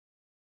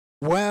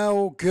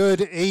Well,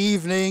 good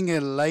evening,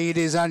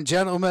 ladies and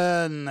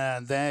gentlemen.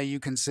 There you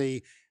can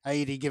see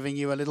Adi giving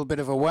you a little bit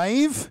of a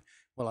wave.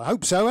 Well, I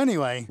hope so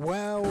anyway.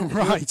 Well,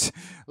 right,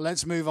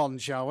 let's move on,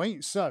 shall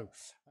we? So,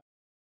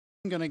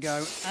 I'm going to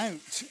go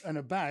out and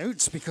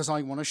about because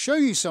I want to show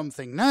you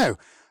something. Now,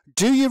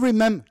 do you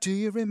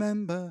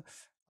remember?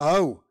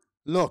 Oh,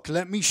 look,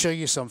 let me show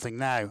you something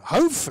now.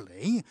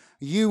 Hopefully,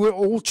 you were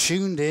all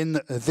tuned in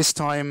this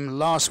time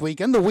last week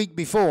and the week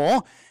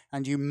before,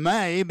 and you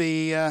may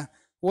be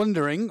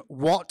wondering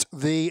what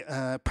the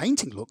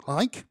painting looked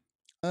like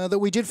that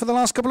we did for the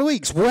last couple of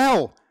weeks.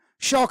 Well,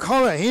 shock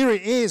horror, here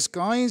it is,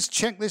 guys.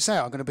 Check this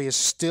out. I'm going to be as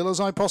still as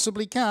I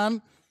possibly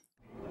can.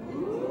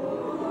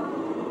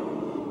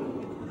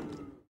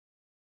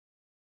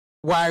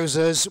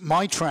 Wowzers,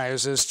 my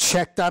trousers,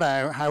 check that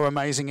out. How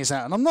amazing is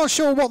that? And I'm not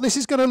sure what this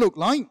is going to look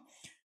like,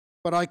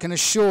 but I can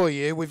assure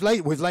you, we've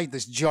laid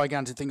this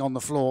gigantic thing on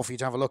the floor for you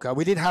to have a look at.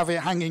 We did have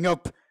it hanging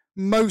up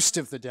most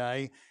of the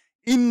day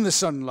in the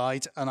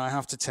sunlight, and I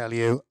have to tell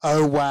you,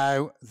 oh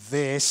wow,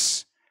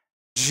 this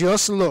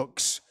just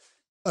looks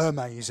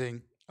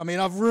amazing. I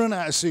mean, I've run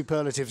out of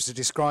superlatives to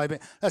describe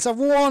it. Let's have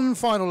one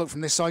final look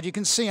from this side. You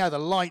can see how the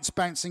light's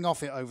bouncing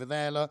off it over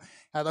there. Look,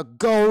 how the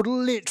gold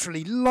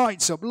literally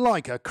lights up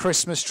like a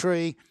Christmas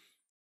tree.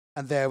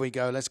 And there we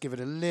go. Let's give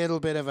it a little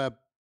bit of a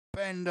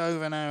bend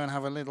over now and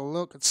have a little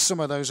look at some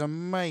of those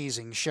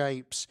amazing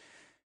shapes.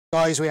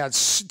 Guys,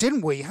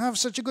 didn't we have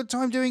such a good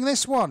time doing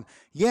this one?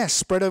 Yes,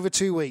 spread over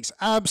 2 weeks.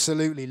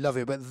 Absolutely love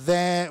it. But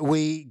there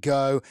we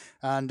go.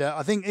 And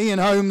I think Ian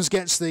Holmes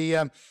gets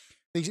the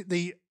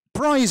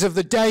prize of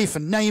the day for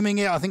naming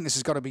it. I think this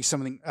has got to be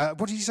something.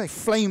 What did you say?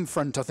 Flame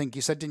front, I think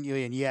you said, didn't you,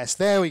 Ian? Yes,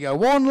 there we go.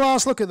 One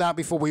last look at that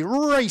before we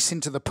race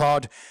into the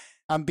pod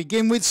and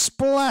begin with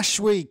Splash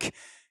Week.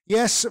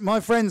 Yes,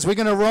 my friends, we're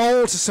going to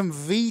roll to some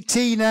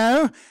VT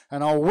now,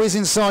 and I'll whiz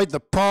inside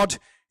the pod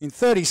in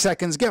 30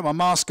 seconds, get my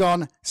mask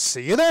on.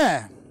 See you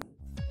there.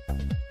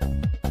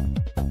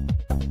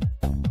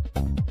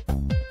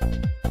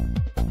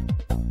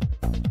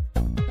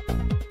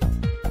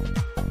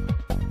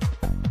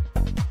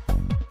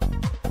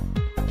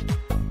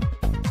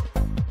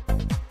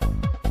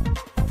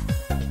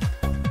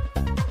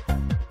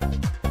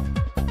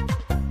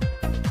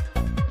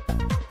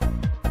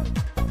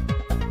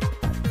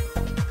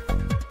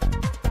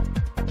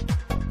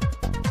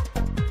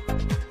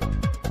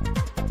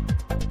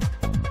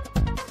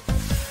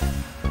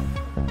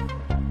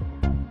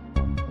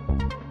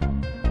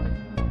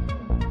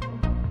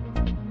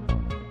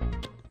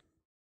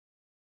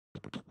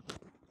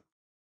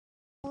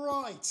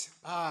 Right.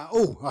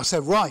 I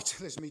said right.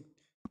 Listen, me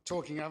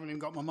talking, I haven't even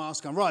got my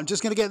mask on. Right, I'm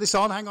just going to get this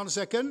on. Hang on a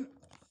second.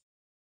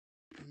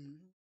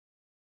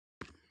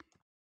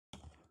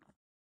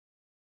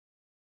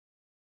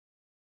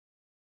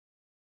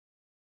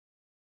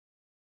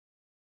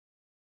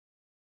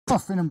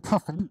 Puffing and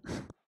puffing.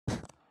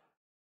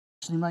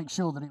 Actually make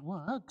sure that it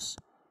works.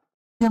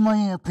 Get my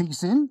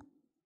earpiece in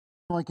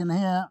so I can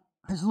hear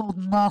his Lord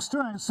and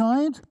Master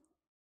outside.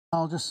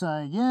 I'll just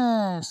say,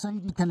 yes,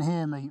 Adi can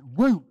hear me.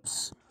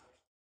 Whoops.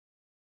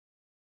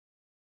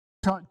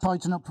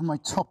 Tighten up from my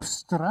top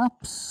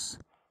straps.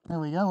 There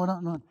we go. I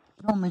don't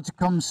want me to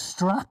come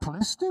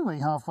strapless, do we,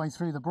 halfway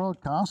through the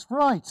broadcast?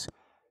 Right.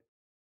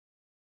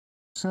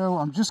 So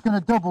I'm just going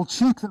to double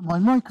check that my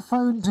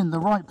microphone is in the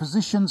right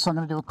position. So I'm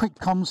going to do a quick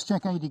comms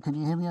check. Adi, can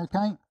you hear me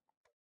okay?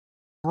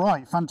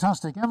 Right,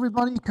 fantastic.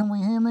 Everybody, can we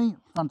hear me?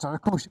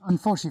 Fantastic. Of course,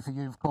 unfortunately for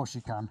you, of course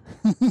you can.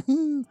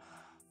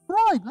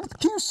 Right, let's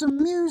cue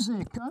some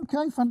music.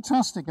 Okay,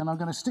 fantastic. And I'm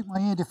going to stick my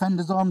ear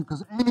defenders on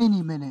because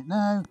any minute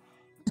now,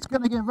 it's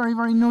going to get very,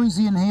 very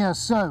noisy in here.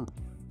 So,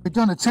 we've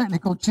done a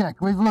technical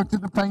check. We've looked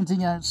at the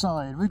painting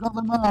outside. We've got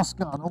the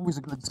mask on. Always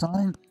a good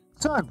sign.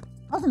 So,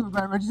 I think we're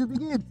about ready to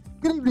begin.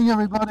 Good evening,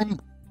 everybody.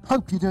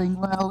 Hope you're doing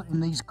well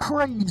in these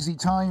crazy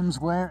times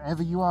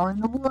wherever you are in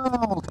the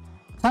world.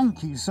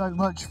 Thank you so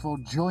much for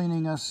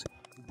joining us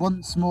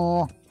once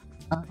more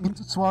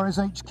into Suarez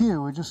HQ.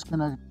 We're just going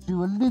to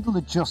do a little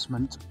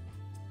adjustment.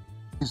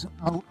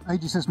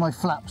 Adi says my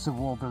flaps are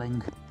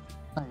wobbling.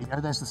 There you go,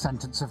 there's the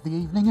sentence of the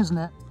evening, isn't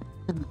it?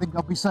 Didn't think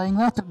I'd be saying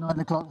that at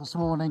 9 o'clock this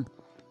morning.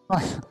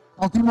 Right,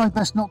 I'll do my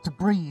best not to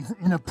breathe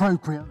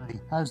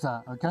inappropriately. How's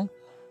that, okay?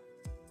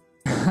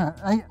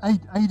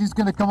 Adi's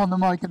going to come on the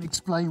mic and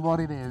explain what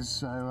it is.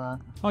 So,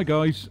 Hi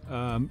guys,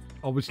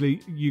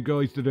 obviously you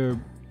guys that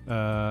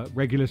are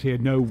regulars here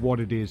know what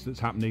it is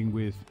that's happening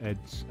with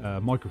Ed's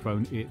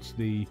microphone. It's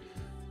the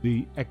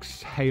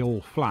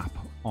exhale flap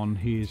on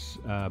his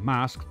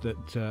mask that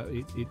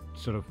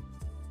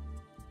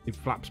it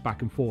flaps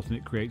back and forth and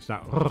it creates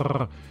that,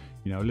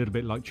 you know, a little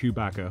bit like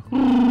Chewbacca.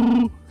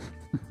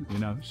 You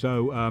know,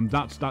 so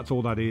that's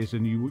all that is,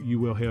 and you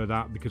will hear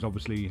that because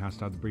obviously he has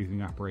to have the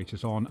breathing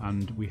apparatus on,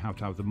 and we have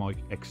to have the mic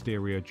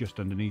exterior just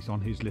underneath on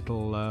his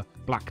little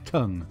black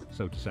tongue,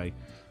 so to say.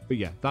 But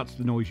yeah, that's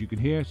the noise you can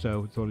hear,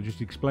 so I thought I'd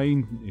just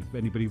explain if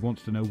anybody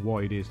wants to know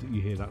why it is that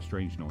you hear that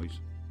strange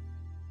noise.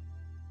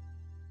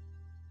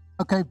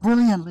 Okay,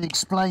 brilliantly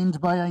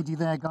explained by Adi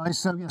there, guys.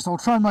 So yes, I'll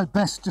try my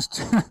best just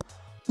to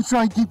to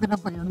try and keep it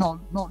up, but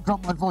not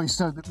drop my voice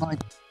so that my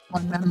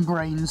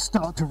membranes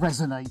start to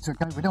resonate.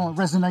 Okay, we don't want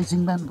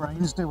resonating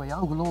membranes, do we?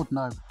 Oh Lord,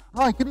 no.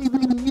 Right, good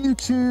evening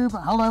YouTube.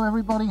 Hello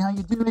everybody, how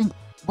you doing?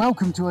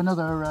 Welcome to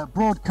another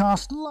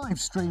broadcast live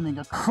streaming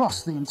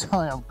across the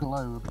entire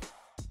globe.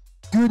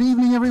 Good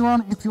evening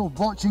everyone. If you're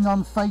watching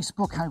on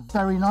Facebook, how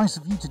very nice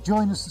of you to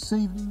join us this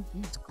evening.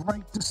 It's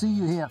great to see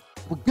you here.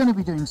 We're going to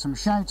be doing some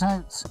shout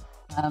outs,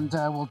 and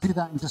we'll do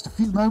that in just a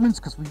few moments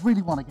because we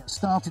really want to get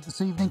started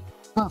this evening.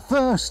 But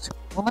first,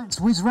 well, let's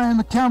whiz round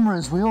the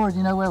cameras. We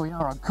already know where we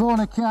are on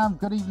Corner Cam.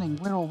 Good evening.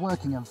 We're all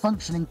working and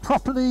functioning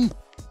properly.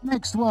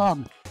 Next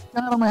one.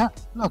 Down on my hat.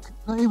 Look,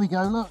 here we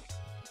go. Look.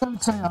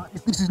 Don't say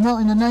if this is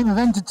not in the name of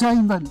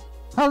entertainment.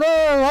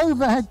 Hello,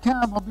 overhead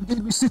cam. I've been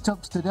doing my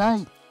sit-ups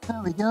today.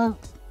 There we go.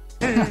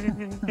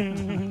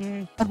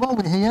 And while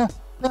we're here,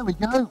 there we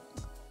go.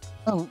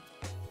 Oh,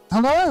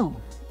 hello.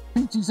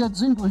 PTZ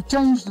Zingle. We've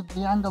changed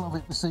the angle of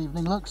it this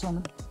evening. Look,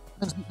 so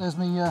there's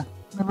me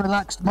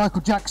relaxed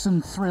Michael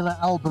Jackson Thriller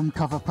album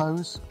cover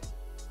pose.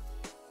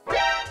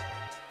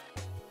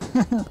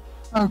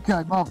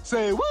 Okay, Bob.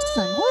 Say what?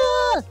 Say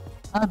what?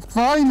 And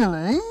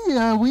finally,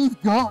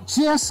 we've got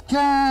Chess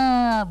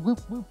Cam.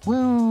 Whoop, whoop,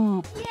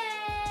 whoop.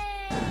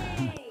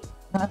 Yay!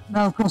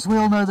 Now, of course, we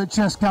all know that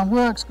Chess Cam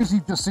works because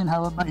you've just seen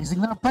how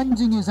amazing that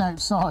painting is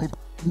outside.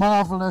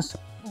 Marvellous,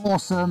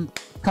 awesome.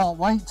 Can't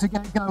wait to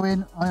get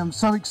going. I am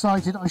so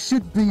excited. I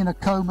should be in a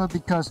coma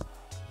because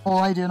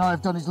all Lady and I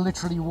have done is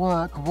literally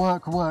work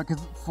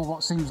for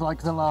what seems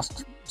like the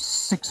last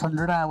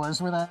 600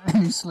 hours without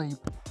any sleep.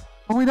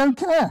 But we don't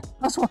care.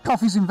 That's what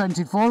coffee's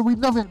invented for. We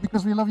love it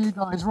because we love you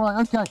guys.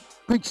 Right, okay.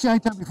 Quick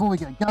shout out before we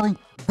get going.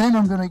 Then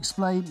I'm going to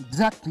explain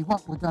exactly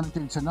what we're going to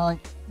do tonight.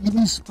 It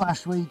is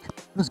Splash Week.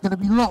 There's going to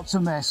be lots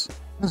of mess.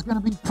 There's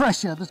going to be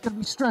pressure. There's going to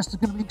be stress.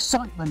 There's going to be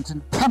excitement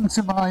and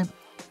pantomime.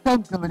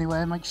 Don't go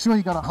anywhere. Make sure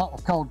you got a hot or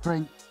cold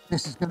drink.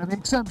 This is going to be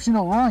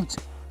exceptional. Right,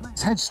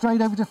 let's head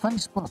straight over to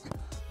Facebook.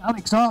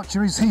 Alex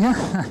Archer is here.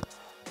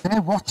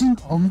 They're watching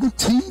on the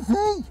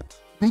TV.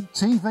 Big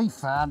TV.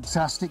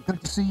 Fantastic. Good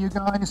to see you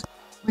guys.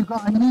 We've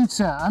got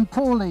Anita and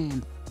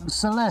Pauline and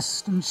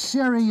Celeste and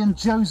Sherry and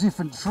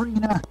Joseph and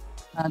Trina.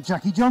 And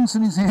Jackie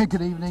Johnson is here.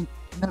 Good evening.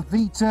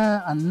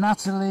 Navita and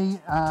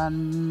Natalie.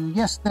 And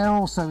yes, they're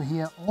also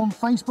here on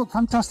Facebook.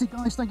 Fantastic,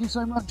 guys. Thank you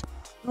so much.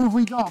 Who have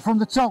we got from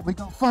the top? We've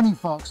got Funny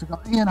Fox. We've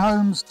got Ian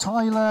Holmes,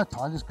 Tyler.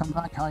 Tyler's come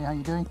back. Hi, how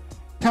you doing?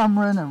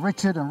 Cameron and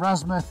Richard and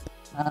Rasmuth.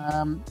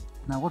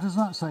 Now, what does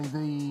that say?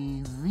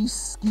 The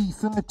Visky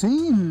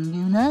 13,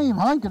 new name.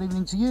 Hi, good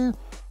evening to you.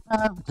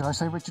 Did I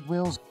say Richard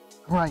Wills?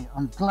 Great.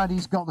 I'm glad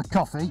he's got the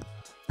coffee.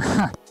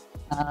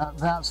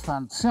 That's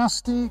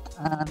fantastic.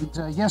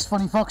 And yes,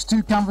 Funny Fox,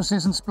 2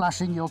 canvases and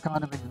splashing your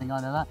kind of evening.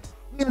 I know that.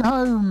 Ian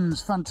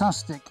Holmes,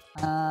 fantastic,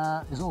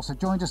 has also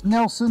joined us.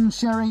 Nelson,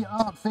 Sherry,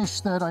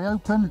 Artfish, Third Eye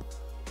Open.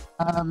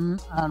 And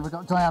we've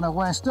got Diana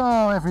West.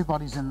 Oh,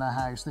 everybody's in the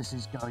house. This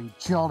is going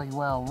jolly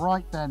well.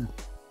 Right then,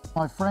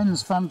 my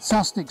friends,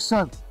 fantastic.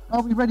 So,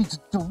 are we ready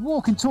to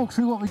walk and talk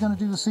through what we're going to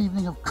do this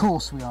evening? Of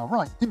course we are.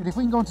 Right, dude, if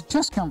we can go on to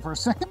Chess Cam for a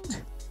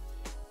second.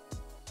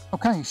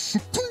 Okay,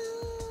 shitting.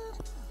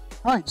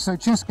 Right, so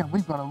Chess Cam,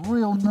 we've got a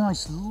real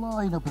nice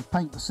lineup of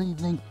paint this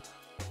evening.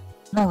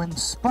 Now,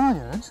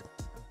 inspired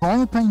by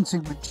a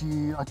painting which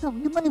you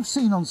may have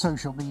seen on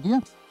social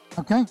media,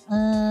 okay,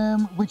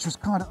 which was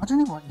kind of, I don't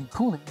know what you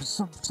call it, it was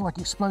sort of like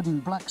exploding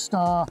black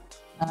star,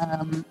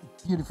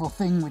 beautiful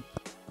thing with,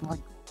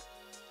 like,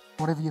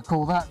 whatever you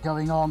call that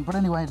going on, but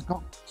anyway, it's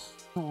got,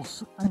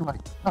 anyway,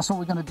 that's what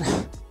we're going to do.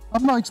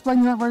 I'm not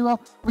explaining that very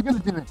well. We're going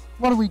to do it.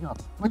 What have we got?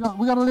 We got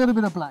a little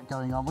bit of black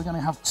going on. We're going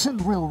to have 2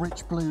 real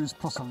rich blues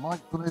plus a light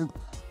blue.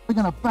 We're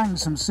going to bang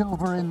some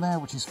silver in there,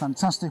 which is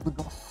fantastic. We've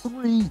got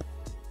 3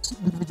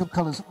 individual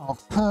colours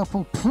of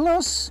purple.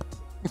 Plus,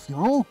 if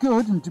you're all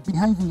good and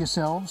behaving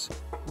yourselves,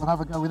 we'll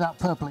have a go with that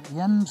purple at the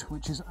end,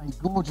 which is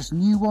a gorgeous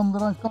new one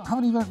that I've got. How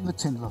do you open the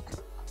tin? Look.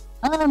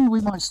 And we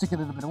might stick a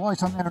little bit of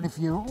white on there. And if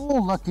you're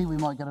all lucky, we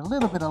might get a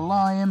little bit of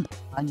lime.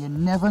 And you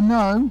never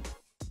know.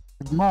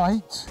 We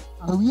might,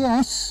 oh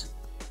yes,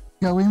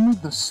 go in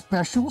with the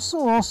special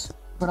sauce,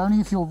 but only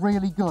if you're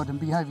really good and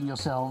behaving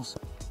yourselves.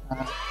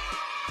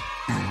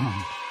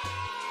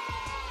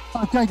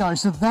 Okay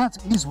guys, so that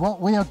is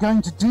what we are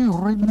going to do.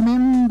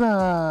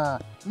 Remember,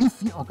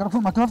 if you, I've got to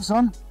put my gloves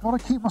on, got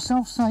to keep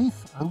myself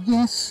safe, oh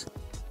yes.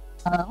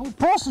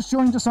 Paul's just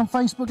joined us on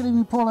Facebook. Good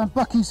evening, Paul, and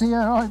Bucky's here.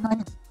 All right,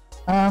 mate.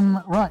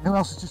 Right, who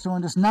else has just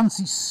joined us?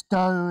 Nancy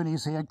Stone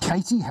is here.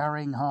 Katie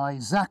Herring, hi.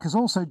 Zach has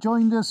also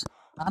joined us.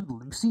 And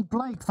Lucy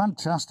Blake,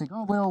 fantastic.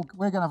 Oh,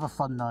 we're going to have a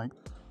fun night.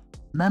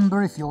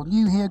 Remember, if you're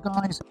new here,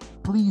 guys,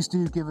 please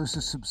do give us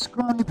a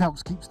subscribe.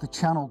 Helps keeps the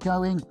channel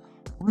going.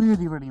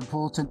 Really, really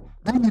important.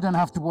 Then you don't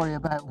have to worry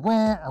about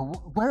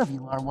wherever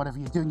you are and whatever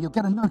you're doing. You'll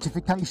get a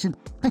notification.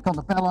 Click on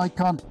the bell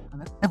icon,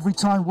 and then every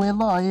time we're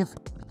live,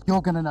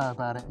 you're going to know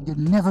about it. And you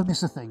never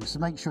miss a thing. So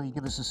make sure you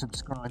give us a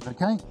subscribe,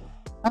 okay?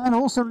 And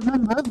also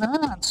remember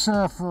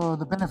that for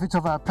the benefit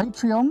of our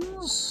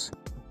patrons,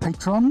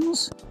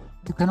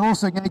 you can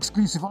also get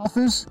exclusive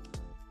offers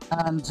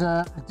and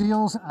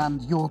deals,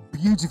 and your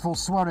beautiful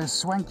Suarez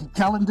swanky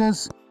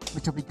calendars,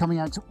 which will be coming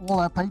out to all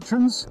our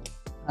patrons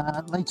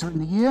later in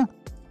the year.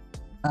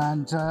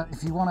 And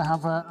if you want to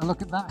have a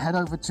look at that, head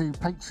over to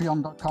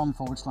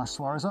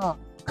patreon.com/Suarez Art.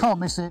 Can't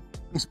miss it.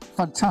 It's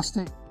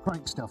fantastic.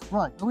 Great stuff.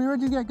 Right, are we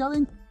ready to get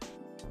going?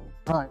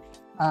 Right.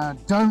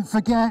 Don't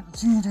forget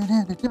to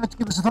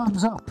give us a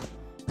thumbs up.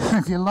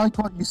 If you like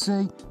what you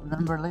see,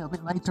 remember a little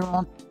bit later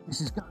on,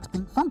 this is going to be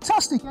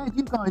fantastic. Ed,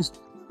 you guys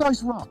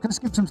rock. Let's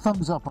give some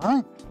thumbs up, all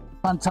right?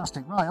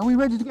 Fantastic. Right, are we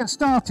ready to get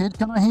started?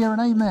 Can I hear an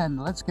amen?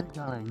 Let's get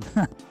going.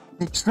 The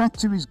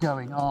extractor is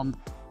going on.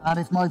 And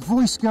if my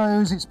voice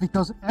goes, it's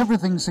because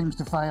everything seems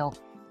to fail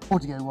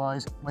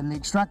audio-wise when the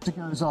extractor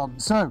goes on.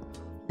 So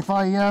if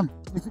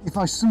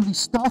I suddenly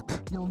stop,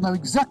 you'll know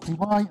exactly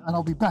why, and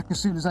I'll be back as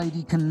soon as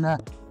AD can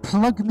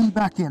plug me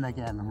back in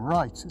again.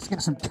 Right, let's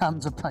get some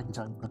cans of paint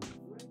open.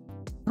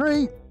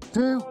 3,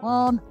 2,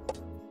 1.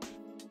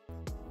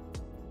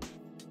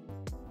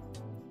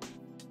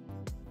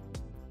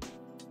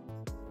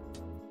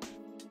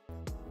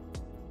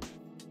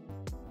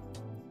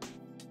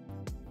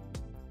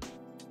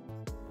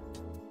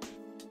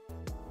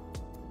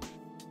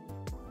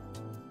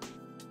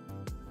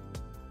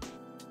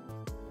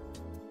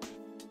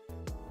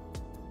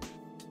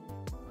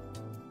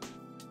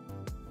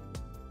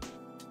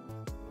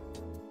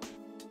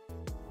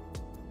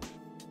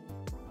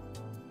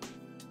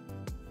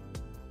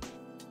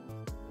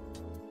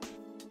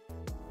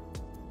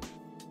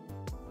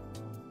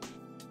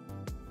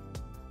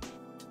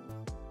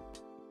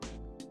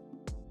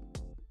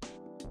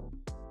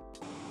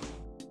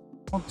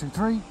 One, two,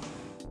 three.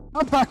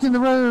 I'm back in the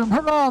room.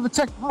 Hurrah, the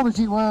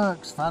technology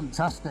works.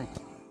 Fantastic.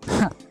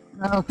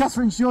 Now,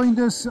 Catherine's joined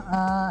us.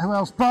 Who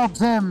else?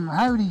 Bob's M.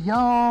 Howdy,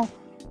 y'all.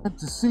 Good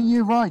to see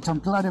you. Right, I'm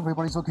glad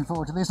everybody's looking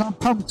forward to this. I'm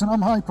pumped and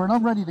I'm hyper and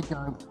I'm ready to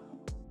go.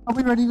 Are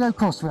we ready to go? Of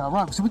course we are.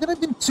 Right, so we're going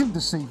to do 2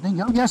 this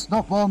evening. Oh, yes,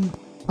 not 1,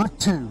 but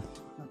 2.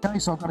 Okay,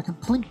 so I've got a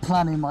complete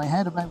plan in my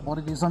head about what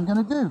it is I'm going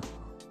to do.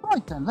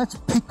 Right then, let's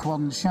pick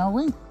one, shall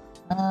we?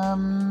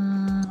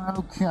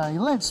 Okay,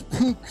 let's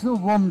pick the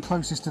one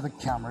closest to the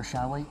camera,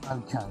 shall we?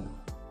 Okay.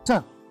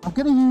 So, I'm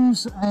going to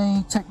use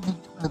a technique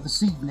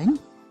this evening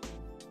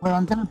where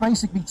I'm going to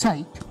basically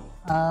take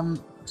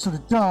sort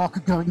of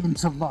dark going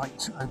into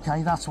light,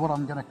 okay? That's what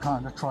I'm going to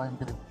kind of try and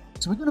do.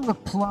 So we're going to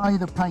apply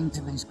the paint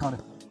in these kind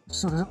of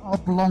sort of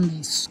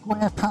oblong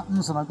square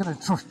patterns, and I'm going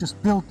to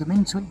just build them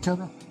into each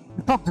other.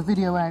 We popped a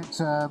video out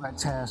about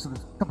sort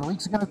of a couple of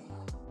weeks ago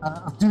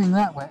of doing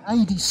that, where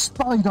AD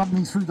spied on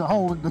me through the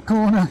hole in the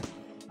corner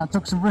and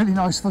took some really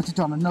nice footage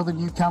on another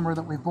new camera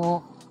that we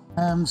bought.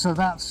 So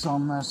that's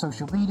on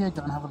social media.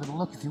 Go and have a little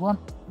look if you want.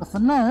 But for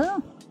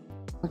now,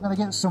 we're going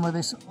to get some of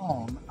this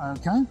on,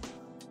 okay?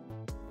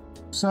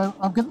 So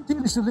I'm going to do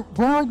this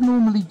where I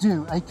normally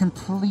do a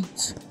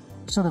complete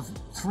sort of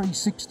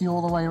 360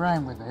 all the way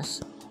around with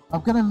this.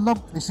 I'm going to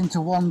lump this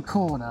into one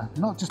corner,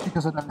 not just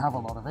because I don't have a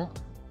lot of it.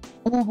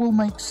 All will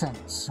make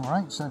sense, all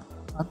right? So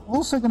I'm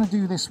also going to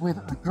do this with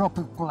a drop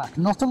of black.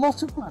 Not a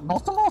lot of black,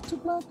 not a lot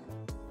of black,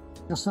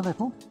 just a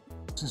little.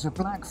 This is a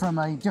black from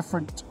a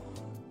different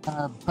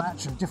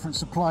batch of different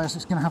suppliers.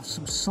 It's going to have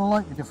some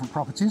slightly different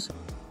properties.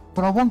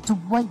 But I want to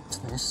weight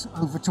this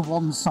over to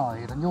one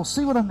side, and you'll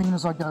see what I mean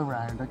as I go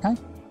around, okay?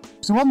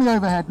 So on the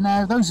overhead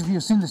now, those of you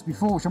who've seen this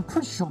before, which I'm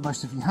pretty sure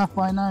most of you have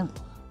by now,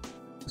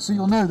 so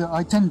you'll know that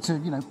I tend to,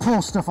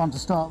 pour stuff on to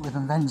start with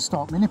and then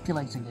start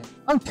manipulating it.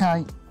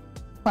 Okay,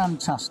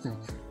 fantastic.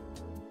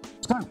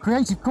 So,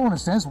 Creative Corner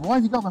says, why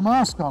have you got the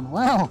mask on?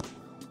 Well,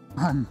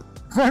 I'm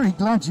very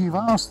glad you've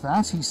asked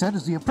that, he said,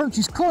 as he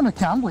approaches Corner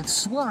Cam with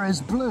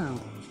Suarez Blue.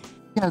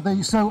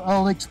 Yeah, so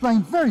I'll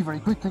explain very,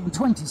 very quickly in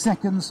 20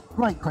 seconds.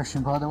 Great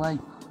question, by the way.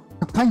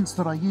 The paints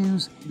that I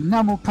use,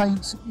 enamel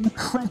paints,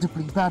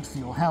 incredibly bad for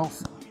your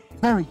health,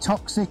 very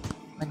toxic,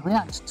 they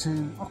react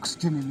to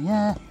oxygen in the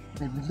air,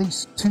 they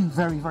release 2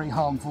 very, very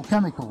harmful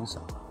chemicals.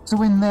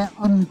 So in their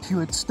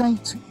uncured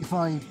state, if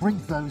I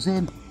breathe those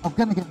in, I'm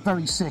going to get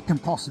very sick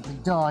and possibly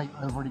die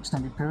over an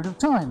extended period of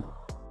time.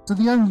 So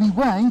the only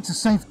way to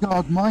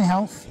safeguard my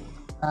health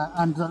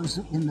and those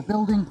in the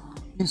building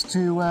is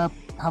to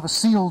have a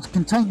sealed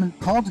containment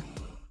pod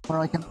where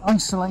I can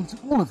isolate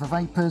all of the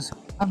vapours,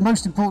 and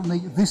most importantly,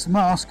 this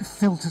mask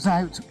filters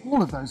out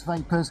all of those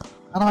vapours,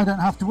 and I don't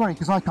have to worry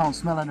because I can't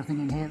smell anything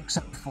in here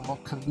except for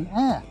clean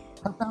air.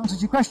 Hope that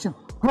answers your question.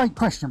 Great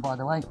question, by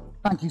the way.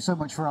 Thank you so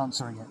much for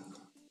answering it.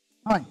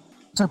 Right,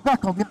 so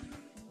back on the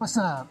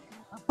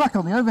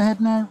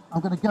overhead now.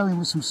 I'm going to go in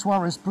with some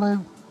Suarez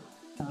Blue.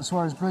 The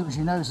Suarez Blue, as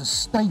you know, is a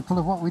staple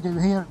of what we do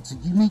here. It's a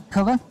unique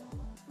colour.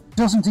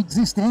 Doesn't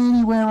exist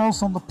anywhere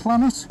else on the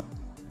planet.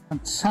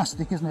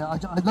 Fantastic, isn't it?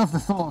 I love the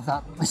thought of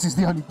that. This is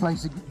the only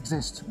place it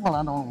exists. Well,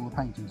 and all the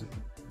paintings.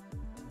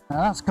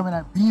 Now that's coming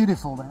out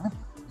beautiful there.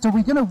 So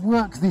we're going to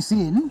work this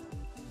in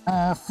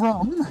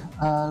from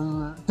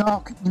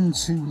dark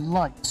into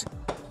light.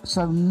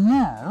 So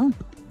now,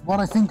 what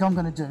I think I'm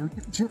going to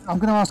do, I'm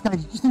going to ask Katie,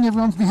 do you think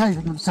everyone's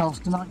behaving themselves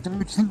tonight? Do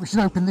you think we should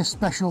open this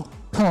special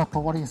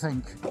purple? What do you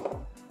think?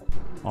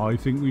 I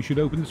think we should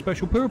open the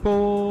special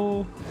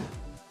purple.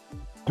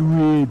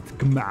 Do it,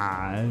 come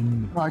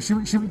on. Right, should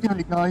we do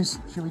it, guys?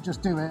 Should we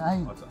just do it,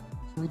 eh?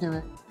 Should we do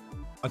it?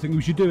 I think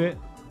we should do it.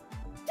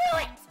 Do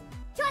it!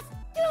 Just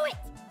do it!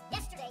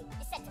 Yesterday,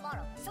 you said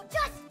tomorrow. So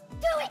just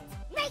do it!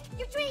 Make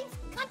your dreams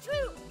come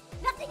true!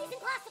 Nothing is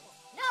impossible!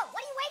 No,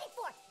 what are you waiting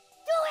for?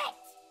 Do it!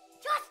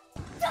 Just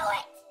do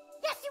it!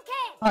 Yes, you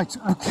can! Right,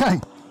 okay.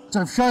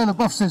 So if Shia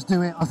LaBeouf says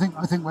do it, I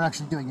think we're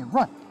actually doing it.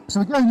 Right,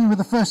 so we're going in with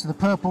the first of the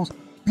purples.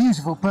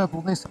 Beautiful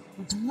purple this.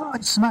 It's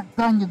right smack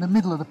bang in the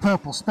middle of the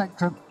purple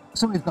spectrum.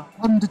 So we've got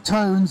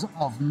undertones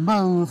of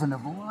mauve and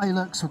of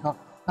lilacs. We've got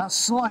that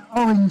slight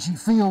orangey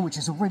feel, which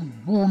is a really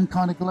warm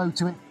kind of glow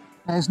to it.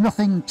 There's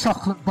nothing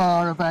chocolate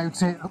bar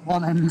about it at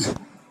one end,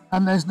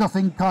 and there's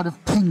nothing kind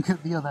of pink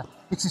at the other.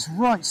 It's this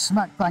right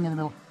smack bang in the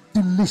middle,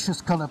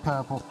 delicious colour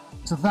purple.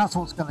 So that's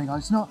what's going on.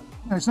 It's not,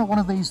 it's not one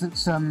of these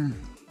that's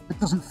that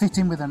doesn't fit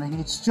in with anything.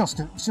 It's just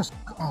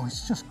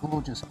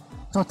gorgeous.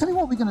 So I'll tell you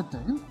what we're going to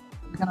do.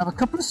 We're going to have a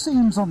couple of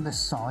seams on this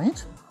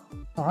side,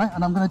 all right,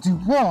 and I'm going to do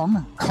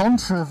one,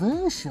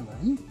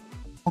 controversially,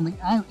 on the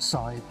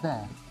outside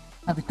there.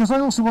 Now, because I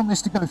also want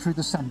this to go through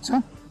the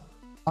centre,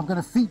 I'm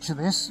going to feature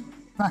this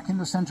back in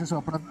the centre as well,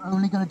 but I'm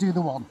only going to do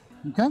the one,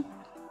 okay?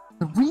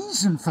 The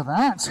reason for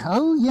that,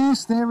 oh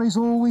yes, there is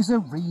always a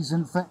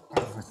reason for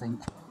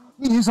everything,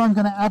 is I'm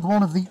going to add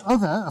one of the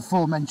other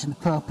aforementioned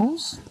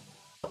purples.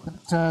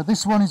 But,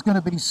 this one is going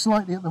to be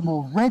slightly at the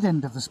more red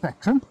end of the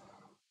spectrum.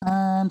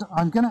 And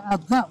I'm going to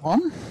add that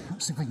one.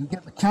 Let's see if we can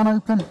get the can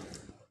open.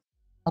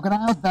 I'm going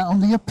to add that on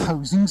the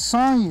opposing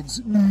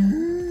sides.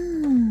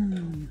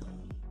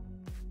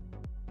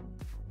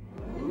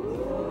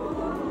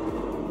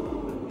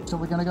 So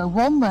we're going to go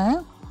one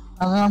there,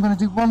 and then I'm going to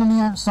do one on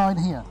the outside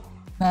here.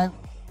 Now,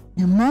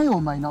 you may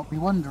or may not be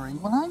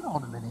wondering, well, hang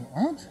on a minute,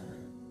 Ed.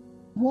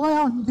 Why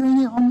aren't you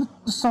doing it on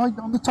the side,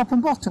 on the top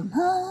and bottom?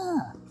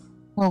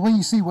 Well, when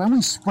you see, when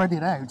we spread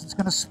it out, it's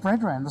going to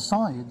spread around the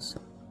sides.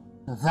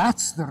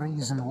 That's the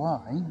reason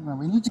why. Now,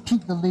 we need to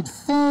keep the lid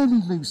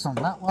fairly loose on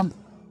that one,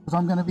 but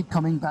I'm going to be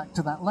coming back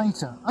to that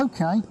later.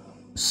 Okay,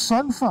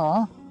 so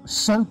far,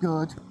 so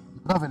good.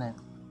 Loving it.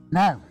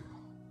 Now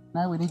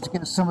we need to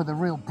get some of the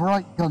real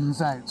bright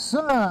guns out.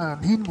 So,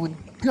 here we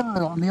go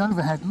on the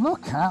overhead.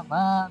 Look at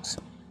that.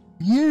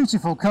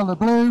 Beautiful colour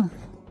blue.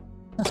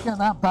 Let's get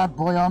that bad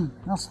boy on.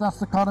 That's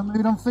the kind of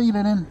mood I'm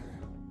feeling in.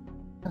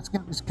 Let's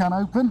get this can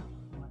open.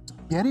 Let's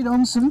get it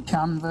on some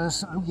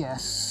canvas. Oh,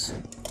 yes.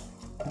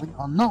 We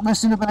are not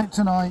messing about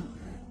tonight.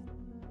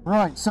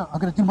 Right, so I'm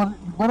going to do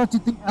where I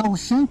did the L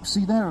shape,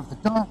 see there, of the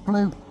dark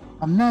blue.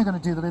 I'm now going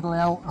to do the little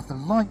L of the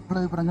light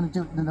blue, but I'm going to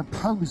do it in an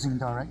opposing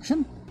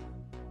direction.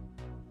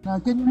 Now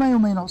again, you may or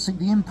may not see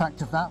the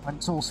impact of that when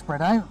it's all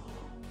spread out,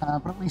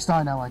 but at least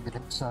I know I did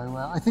it. So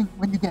I think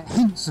when you get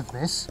hints of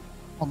this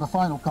on the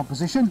final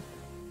composition,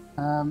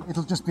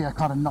 it'll just be a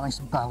kind of nice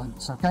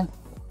balance, okay?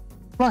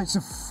 Right,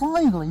 so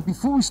finally,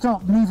 before we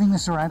start moving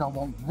this around, I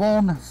want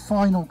one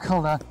final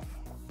colour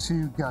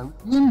to go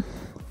in.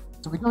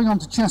 So we're going on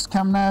to chest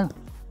cam now,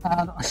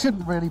 and I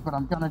shouldn't really, but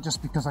I'm going to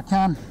just because I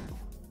can.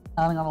 And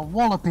I'm going to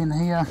wallop in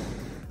here,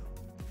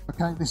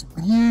 okay, this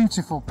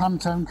beautiful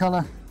Pantone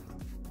colour,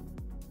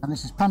 and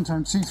this is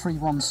Pantone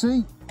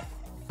 231C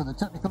for the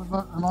technical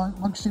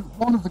amongst you.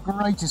 One of the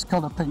greatest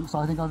colour pinks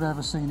I think I've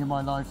ever seen in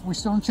my life. We're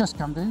still on chest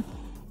cam, dude.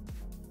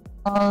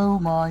 Oh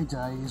my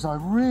days, I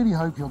really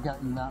hope you're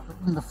getting that, but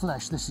in the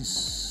flesh this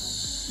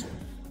is...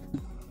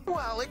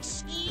 Well,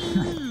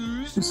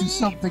 excuse this is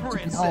something to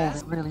behold,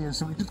 it really is.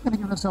 So we're just going to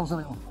give ourselves a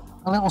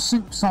little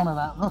soup son of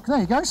that. Look, there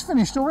you go, it's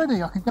finished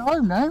already. I can go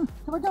home now.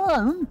 Can I go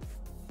home?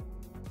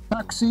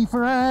 Taxi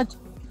for Ed.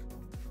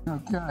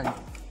 Okay.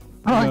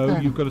 Right, no,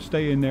 then. You've got to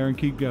stay in there and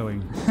keep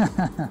going.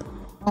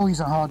 Oh,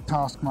 he's a hard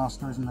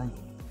taskmaster, isn't he?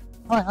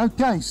 Right,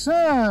 okay, so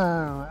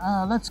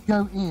let's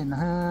go in.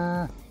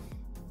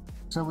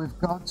 So we've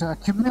got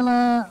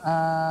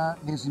Camilla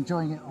is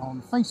enjoying it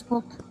on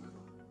Facebook.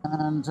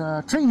 And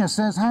Trina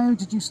says, how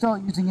did you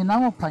start using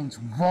enamel paint?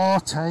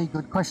 What a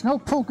good question. Oh,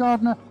 Paul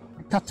Gardner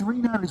and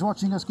Katerina is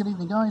watching us. Good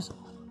evening, guys.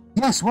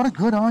 Yes, what a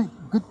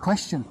good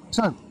question.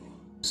 So,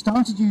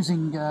 started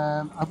using,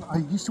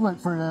 I used to work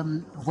for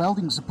a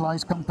welding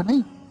supplies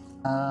company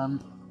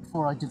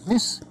before I did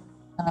this.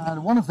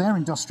 And one of their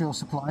industrial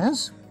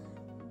suppliers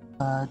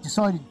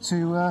decided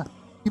to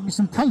give me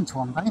some paint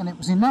one day, and it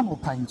was enamel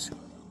paint.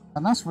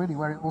 And that's really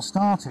where it all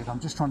started. I'm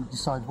just trying to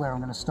decide where I'm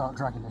going to start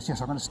dragging this.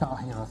 Yes, I'm going to start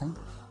here, I think.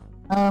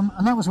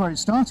 And that was where it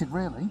started,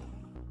 really.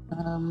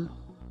 And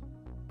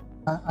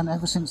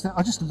ever since then,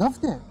 I just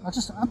loved it. I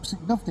just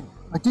absolutely loved it.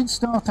 I did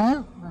start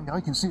out, there you go,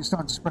 you can see it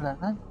starting to spread out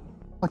now.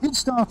 I did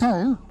start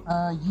out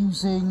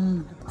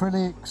using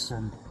acrylics,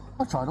 and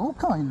I tried all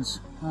kinds.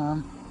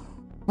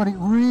 But it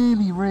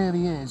really,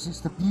 really is.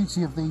 It's the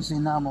beauty of these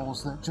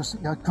enamels that just,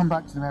 I come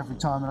back to them every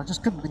time, and I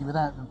just couldn't be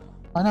without them.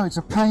 I know it's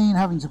a pain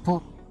having to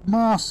put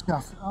mask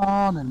stuff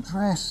on and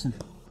dress, and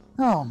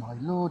oh my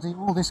lordy,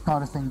 all this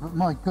kind of thing, but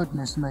my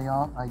goodness me,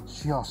 aren't they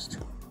just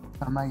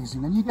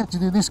amazing? And you get to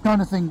do this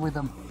kind of thing with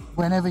them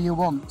whenever you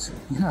want,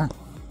 you know.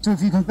 So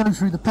if you can go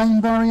through the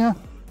pain barrier,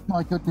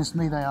 My goodness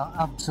me, they are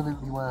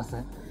absolutely worth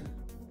it.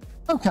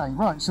 Okay,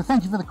 right, so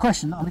thank you for the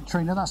question,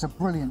 Trina. That's a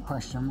brilliant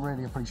question.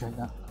 Really appreciate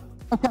that.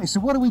 Okay, so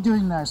what are we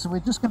doing now? So we're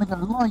just going to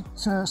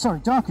go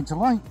dark into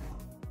light,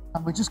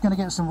 and we're just going to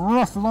get some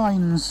rough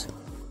lines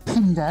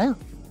pinned out,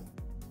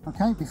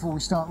 okay, before we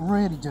start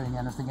really doing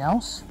anything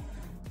else.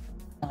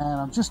 And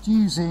I'm just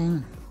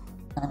using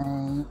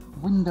a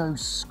window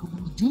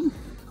squeegee,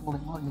 call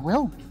it what you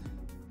will,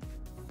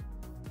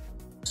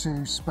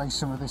 to space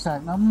some of this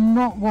out. Now, I'm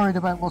not worried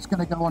about what's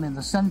going to go on in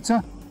the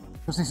center,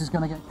 because this is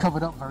going to get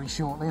covered up very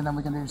shortly, and then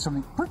we're going to do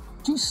something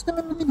pretty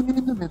stunning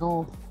in the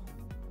middle.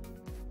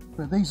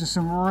 But these are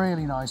some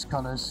really nice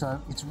colors,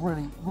 so it's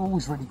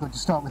always really good to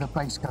start with a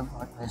base coat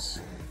like this.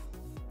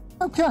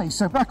 Okay,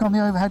 so back on the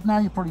overhead now,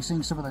 you're probably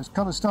seeing some of those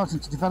colors starting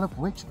to develop,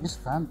 which is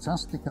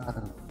fantastic.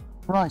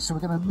 Right, so we're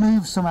going to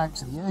move some out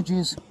to the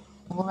edges.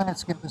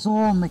 Let's get this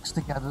all mixed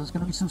together. There's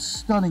going to be some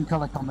stunning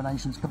color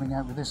combinations coming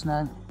out with this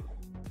now.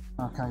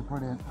 Okay,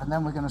 brilliant. And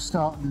then we're going to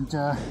start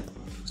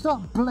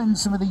blend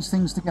some of these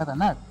things together.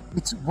 Now,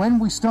 it's when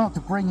we start to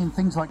bring in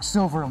things like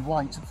silver and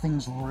white that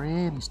things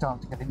really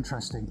start to get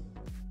interesting.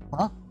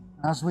 But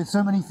as with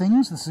so many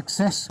things, the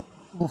success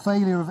or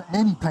failure of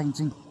any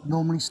painting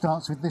normally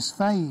starts with this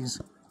phase.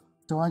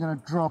 So I'm going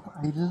to drop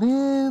a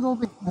little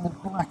bit more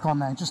black on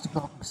there just to go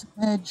up this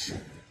edge.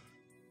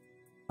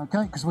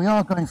 Okay, because we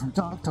are going from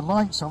dark to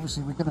light, so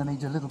obviously we're going to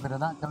need a little bit of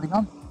that going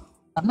on.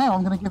 And now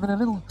I'm going to give it a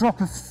little drop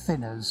of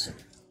thinners.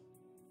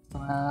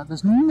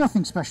 There's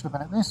nothing special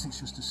about this, it's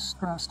just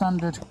a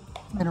standard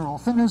mineral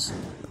thinners.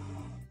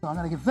 So I'm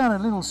going to give that a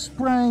little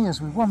spray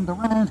as we wander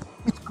around.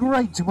 It's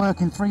great to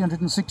work in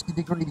 360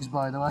 degrees,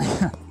 by the way.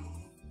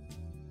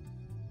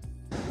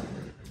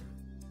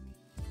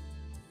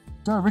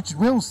 So Richard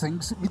Wills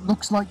thinks it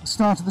looks like the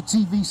start of the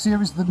TV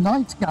series The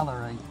Night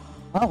Gallery.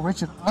 Well,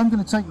 Richard, I'm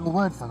going to take your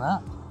word for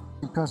that,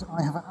 because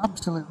I have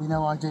absolutely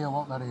no idea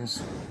what that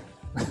is.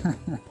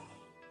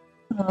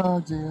 Oh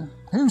dear.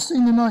 Who's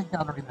seen The Night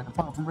Gallery then,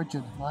 apart from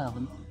Richard? I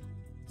haven't.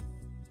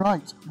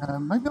 Right,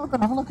 maybe I'll go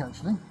and have a look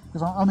actually,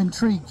 because I'm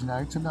intrigued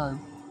now to know.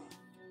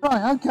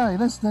 Right, okay,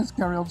 let's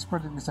carry on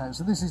spreading this out.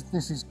 So this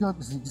is good.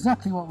 This is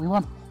exactly what we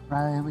want.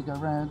 Right, here we go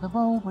round the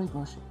mulberry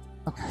bush.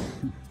 Okay.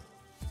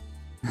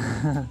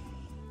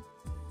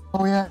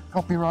 Oh yeah,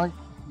 copyright.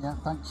 Yeah,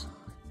 thanks.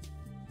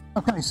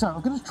 Okay, so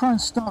I'm going to try and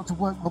start to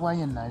work my way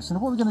in now. So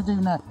what we're going to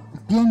do now,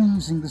 again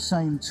using the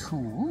same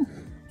tool,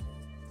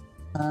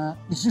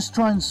 is just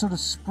try and sort of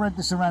spread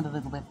this around a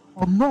little bit.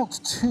 I'm not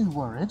too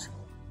worried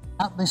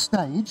at this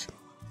stage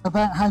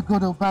about how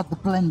good or bad the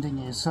blending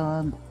is. So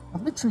I'm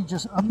literally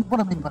just, what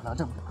I mean by that, I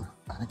don't know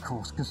bad, of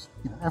course, because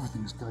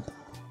everything's good.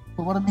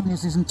 But what I mean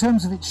is in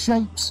terms of its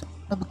shapes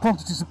and the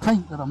quantities of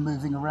paint that I'm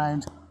moving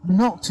around,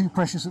 not too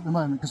precious at the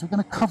moment, because we're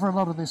going to cover a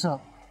lot of this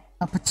up.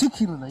 And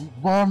particularly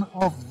one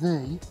of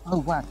the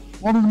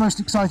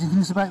most exciting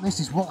things about this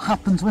is what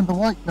happens when the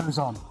white goes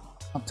on.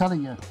 I'm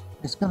telling you,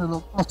 it's going to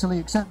look utterly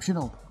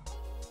exceptional.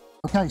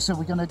 Okay, so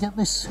we're going to get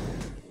this.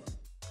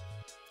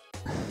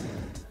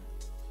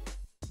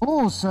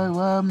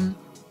 Also,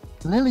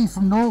 Lily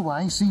from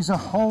Norway sees a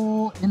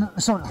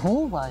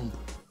hallway.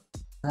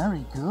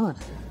 Very good.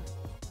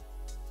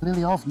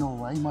 Lily of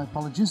Norway, my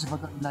apologies if I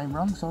got your name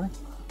wrong, sorry.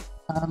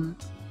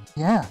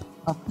 Yeah,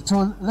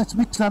 so let's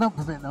mix that up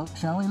a bit, look,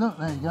 shall we? Look,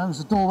 there you go, there's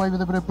a doorway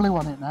with a bit of blue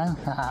on it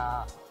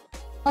now.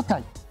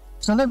 Okay,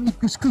 so let me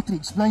just quickly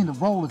explain the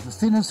role of the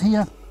thinners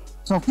here.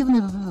 So I've given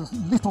it a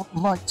little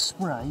light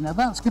spray. Now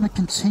that's going to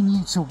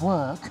continue to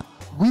work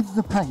with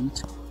the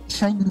paint,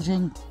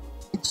 changing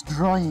its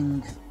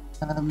drying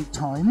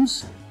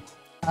times,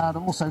 and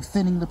also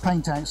thinning the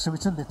paint out so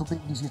it's a little bit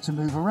easier to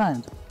move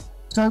around.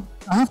 So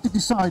I have to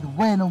decide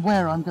when and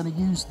where I'm going to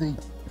use the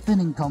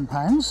thinning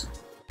compounds,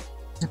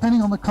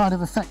 depending on the kind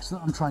of effects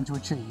that I'm trying to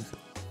achieve.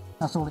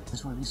 That's all it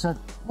is really. So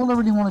all I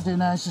really want to do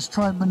now is just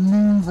try and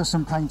maneuver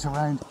some paint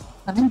around.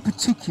 And in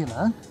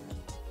particular,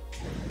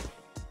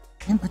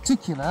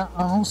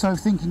 I'm also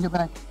thinking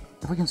about,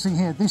 if we can see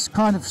here, this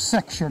kind of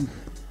section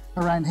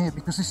around here,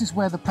 because this is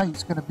where the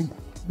paint's going to be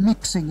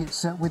mixing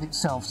with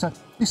itself. So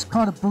this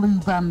kind of blue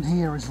band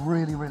here is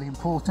really, really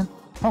important,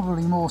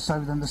 probably more so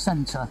than the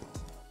center.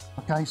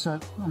 Okay, so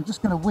I'm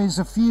just going to whiz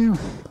a few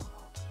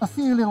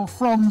little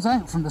fronds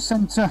out from the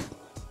center.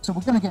 So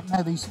we're going to get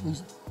now these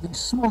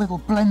small little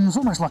blends,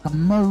 almost like a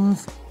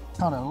mauve,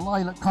 kind of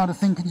lilac kind of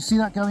thing. Can you see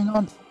that going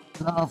on?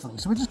 Lovely.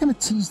 So we're just going to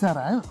tease that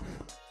out,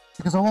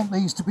 because I want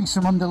these to be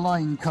some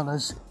underlying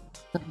colours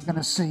that you're going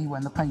to see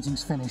when the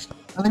painting's finished.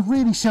 And they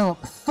really show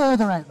up. The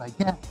further out they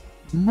get,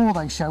 the more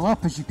they show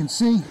up, as you can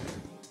see.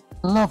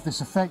 I love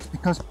this effect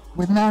because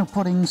we're now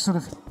putting sort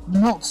of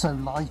not so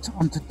light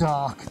onto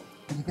dark,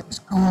 and you get this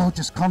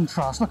gorgeous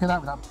contrast. Look at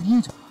that, with that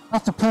beauty.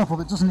 That's a purple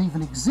that doesn't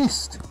even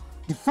exist.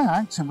 In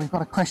fact, and we've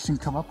got a question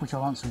come up, which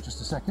I'll answer in just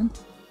a second.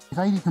 If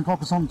Adi can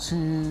pop us on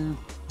to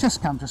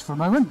Chesscam just for a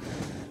moment.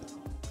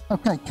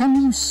 Okay, can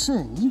you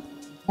see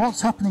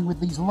what's happening with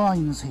these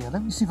lines here?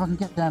 Let me see if I can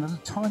get down a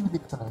tiny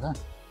bit further.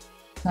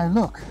 Now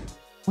look,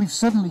 we've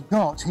suddenly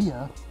got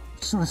here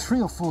sort of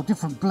 3 or 4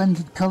 different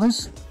blended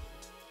colours.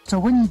 So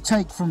when you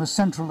take from a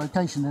central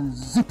location and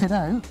zip it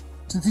out,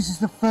 so this is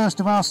the first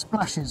of our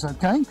splashes,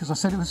 okay? Because I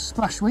said it was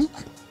Splash Week.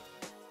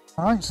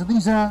 All right, so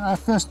these are our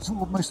first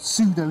almost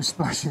pseudo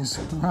splashes,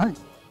 right?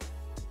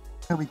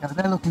 There we go,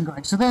 they're looking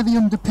great. So they're the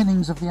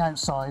underpinnings of the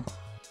outside,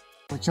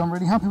 which I'm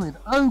really happy with.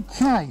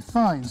 Okay,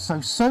 fine,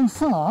 so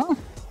far,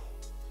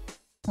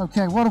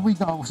 okay, what have we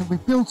got? So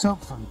we've built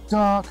up from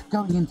dark,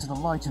 going into the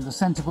light in the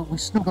center, but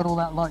we've still got all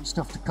that light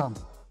stuff to come.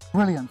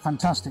 Brilliant,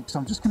 fantastic. So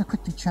I'm just gonna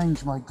quickly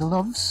change my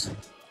gloves,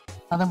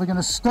 and then we're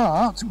gonna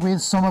start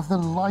with some of the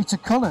lighter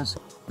colors.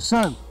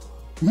 So,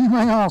 you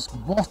may ask,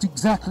 what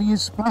exactly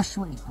is Splash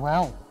Week?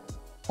 Well,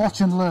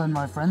 watch and learn,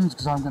 my friends,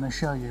 because I'm gonna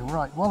show you.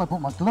 Right, while I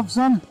put my gloves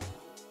on,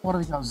 what do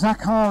we got?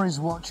 Zakhar is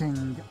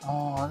watching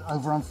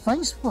over on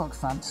Facebook.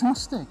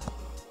 Fantastic.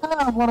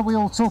 What are we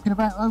all talking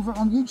about over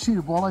on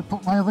YouTube while I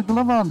put my other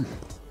glove on?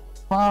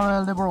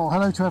 Bar Liberal,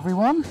 hello to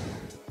everyone.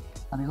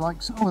 And he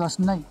likes, oh, that's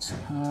Nate.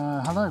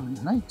 Hello,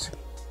 Nate.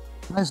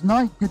 There's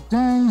Nate, good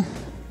day.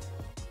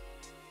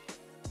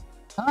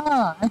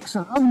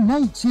 Excellent. Oh,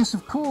 Nate, yes,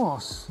 of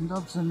course.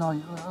 Loves the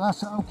night.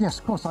 That's, oh, yes,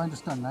 of course, I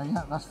understand now.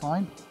 Yeah, that's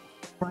fine.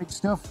 Great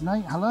stuff,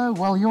 Nate. Hello.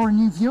 Well, you're a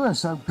new viewer,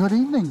 so good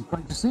evening.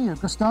 Great to see you,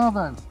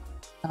 Gustavo.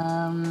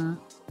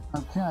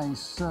 Okay,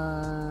 so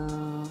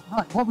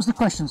right. What was the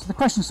question? So the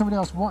question somebody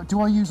asked, what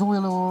do I use,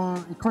 oil or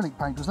acrylic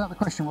paint? Was that the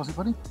question? Was it,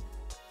 buddy?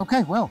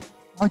 Okay. Well,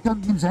 I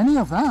don't use any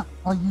of that.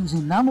 I use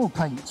enamel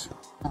paint,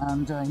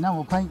 and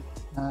enamel paint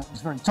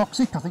is very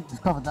toxic. I think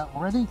we've covered that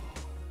already.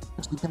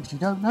 Just in case you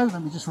don't know,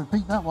 let me just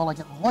repeat that while I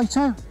get the light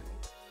out.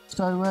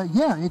 So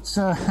yeah, it's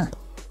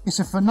it's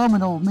a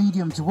phenomenal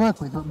medium to work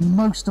with, but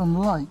most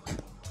unlike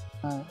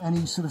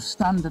any sort of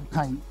standard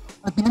paint.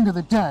 At the end of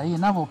the day,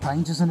 enamel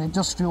paint is an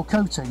industrial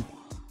coating,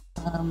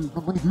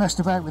 but we've messed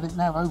about with it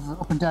now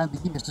up and down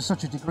the years to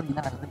such a degree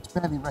now that it's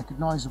barely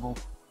recognisable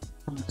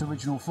from its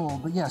original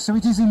form. But yeah, so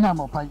it is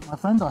enamel paint, my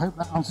friend. I hope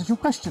that answers your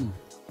question.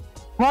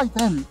 Right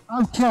then,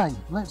 okay,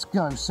 let's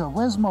go. So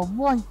where's my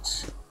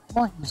white?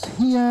 White is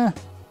here.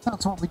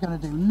 That's what we're going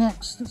to do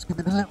next. Let's give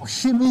it a little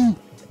shimmy.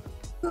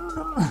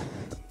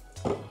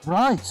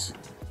 Right,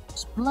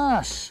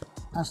 splash.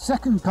 A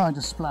second kind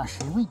of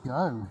splash. Here we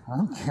go.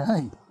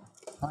 Okay,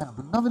 I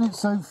am loving it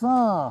so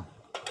far.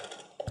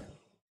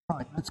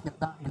 Right, let's get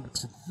that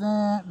into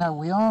there. Now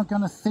we are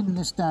going to thin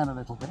this down a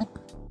little bit.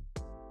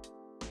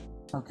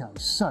 Okay,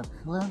 so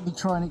let me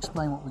try and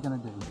explain what we're going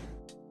to do.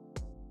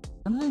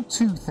 I'm going to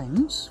do two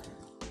things.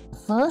 The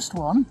first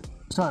one.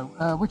 So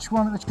which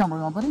camera are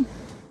you on, buddy?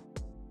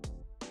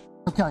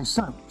 Okay,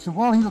 so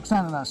while he looks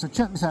down at that, so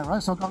check this out,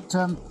 right? So I've got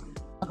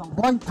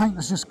white paint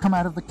that's just come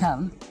out of the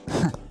can.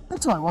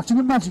 It's like watching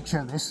a magic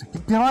show, this.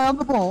 Keep your eye on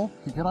the ball.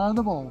 Keep your eye on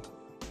the ball.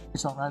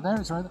 It's not right there,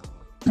 it's right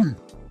there.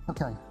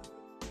 Okay.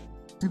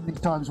 Too many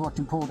times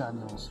watching Paul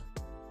Daniels.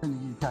 In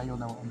the UK, you'll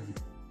know what I mean.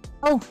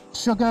 Oh,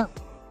 sugar.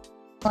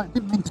 Right,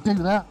 didn't mean to do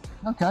that.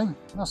 Okay,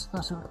 that's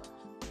right.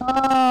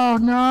 Oh,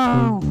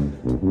 no!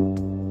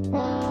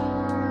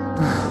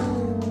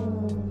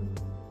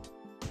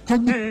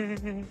 Can you...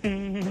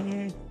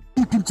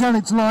 You can tell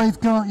it's live,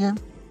 can't you?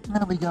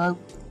 There we go.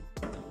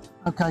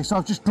 Okay, so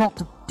I've just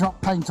dropped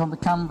paint on the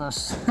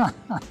canvas.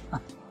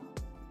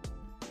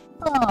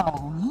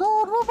 Oh,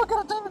 Lord, what am I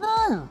going to do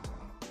now?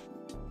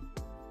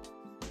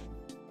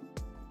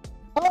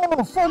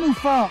 Oh, Funny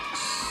Fox.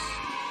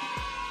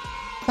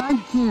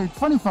 Thank you.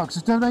 Funny Fox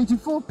has donated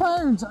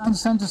 £4 and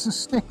sent us a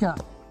sticker.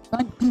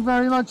 Thank you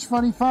very much,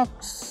 Funny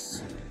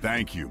Fox.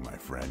 Thank you, my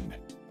friend.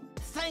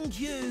 Thank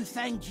you,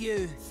 thank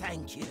you,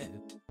 thank you.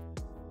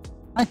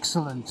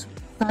 Excellent.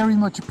 Very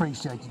much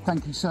appreciated.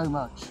 Thank you so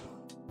much.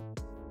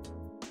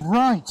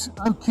 Right.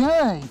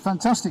 Okay.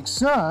 Fantastic.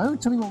 So,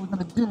 tell you what we're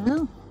going to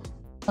do.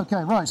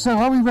 Okay. Right. So,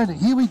 are we ready?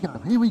 Here we go.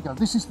 Here we go.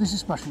 This is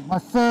special. My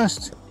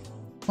first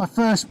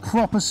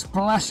proper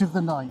splash of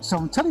the night. So,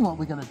 I'm telling you what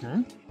we're going to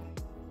do.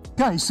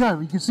 Okay. So,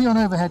 you can see on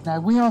overhead now.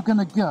 We are going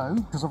to go,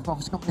 because I've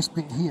obviously got this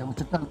bit here,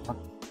 which I don't want.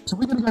 So,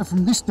 we're going to go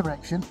from this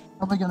direction,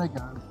 and we're going to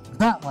go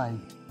that way.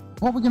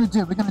 What we're going to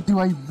do, we're going to do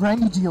a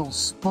radial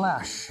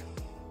splash.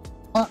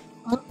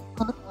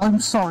 I'm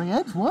sorry,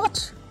 Ed,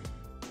 what?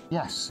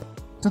 Yes.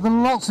 So there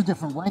are lots of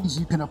different ways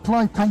you can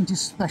apply paint,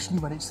 especially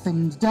when it's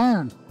thinned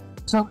down.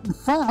 So in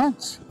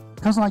fact,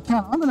 because I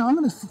can, I'm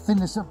going to thin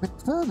this up a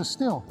bit further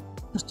still,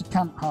 just to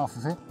count half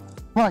of it.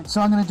 Right,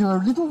 so I'm going to do a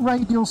little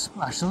radial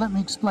splash, so let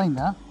me explain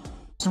that.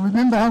 So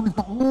remember how we've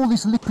got all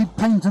this liquid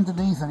paint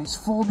underneath and it's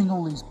forming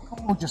all these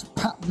gorgeous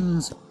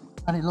patterns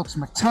and it looks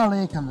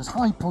metallic and there's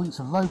high points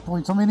and low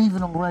points. I mean,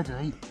 even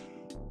already,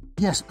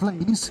 yes,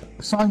 please,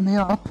 sign me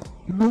up.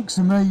 It looks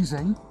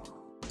amazing.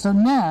 So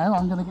now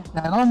I'm going to get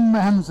down on my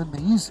hands and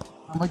knees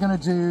and we're going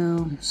to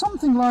do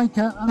something like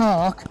an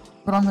arc,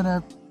 but I'm going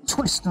to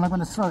twist and I'm going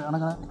to throw it and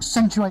I'm going to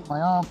accentuate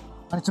my arm.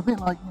 And it's a bit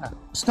like, you know,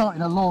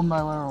 starting a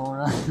lawnmower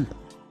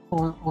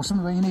or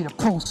something where you need a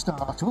pull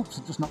start. Oops,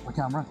 I just knocked the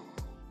camera.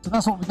 So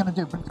that's what we're going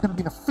to do, but it's going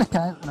to be a flick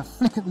out and a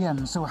flick at the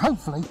end. So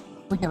hopefully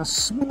we get a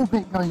small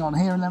bit going on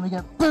here and then we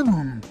get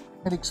boom,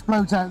 it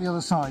explodes out the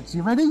other side. So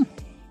you ready?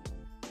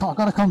 Oh, I've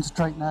got to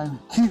concentrate now.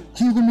 Cue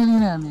the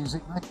millionaire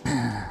music, mate.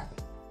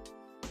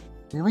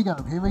 Here we go,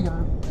 here we go.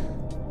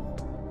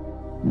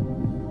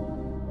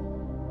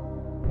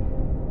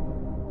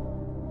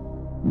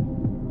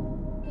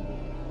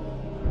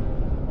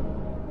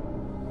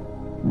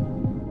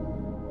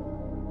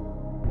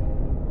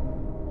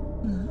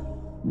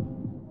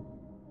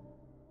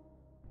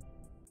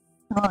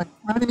 Right,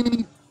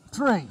 ready?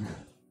 3,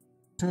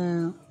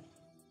 2,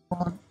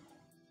 1,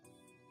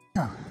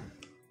 go.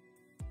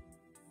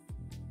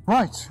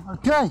 Right,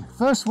 okay,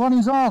 first one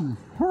is on.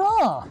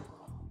 Hurrah!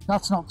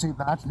 That's not too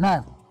bad.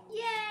 Now,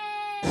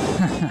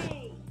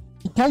 Yay!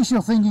 in case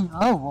you're thinking,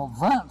 oh, well,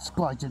 that's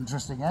quite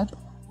interesting, Ed,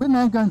 we're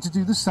now going to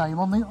do the same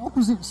on the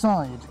opposite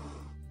side.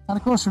 And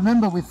of course,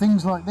 remember with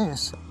things like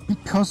this,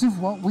 because of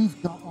what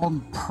we've got on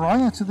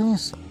prior to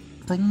this,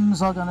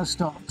 things are going to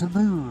start to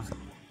move.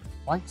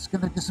 White's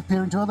going to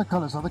disappear into other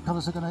colours are going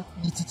to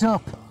eat it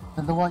up,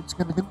 and the white's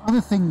going to do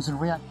other things and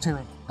react to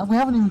it. And we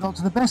haven't even got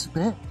to the best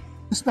bit,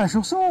 the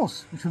special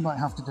sauce, which we might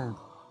have to do.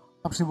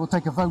 Obviously, we'll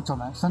take a vote on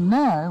that. So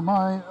now,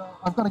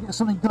 I've got to get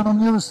something done on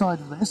the other side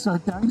of this.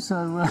 Okay,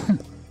 so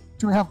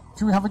should we have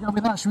a go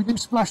with that? Should we do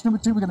splash number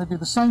 2? We're going to do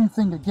the same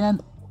thing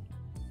again.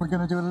 We're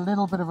going to do a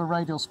little bit of a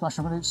radial splash.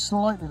 I'm going to do it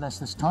slightly less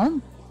this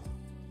time.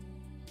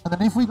 And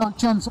then if we got a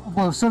chance,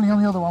 well, certainly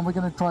on the other one, we're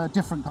going to try a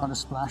different kind of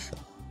splash.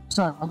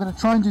 So I'm going to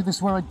try and do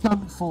this where I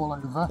don't fall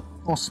over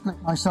or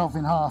split myself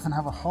in half and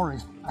have a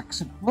horrid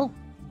accident. Whoa,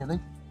 really?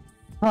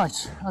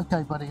 Right,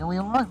 okay, buddy, are we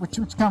all right? Which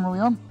camera are we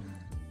on?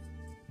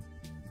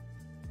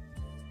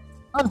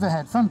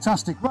 Overhead,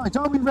 fantastic. Right,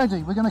 are we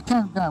ready? We're going to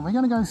count down. We're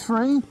going to go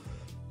 3.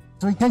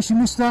 So in case you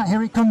missed that,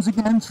 here it comes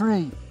again.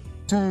 3,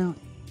 2,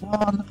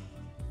 1,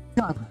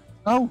 go.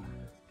 Oh,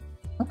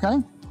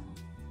 okay.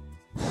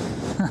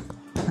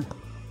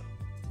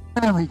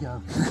 There we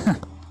go.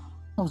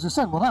 I was just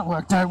saying, well, that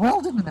worked out well,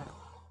 didn't it?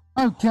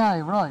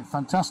 Okay, right,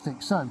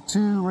 fantastic. So,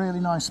 2 really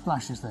nice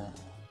splashes there.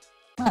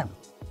 Now,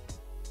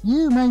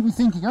 you may be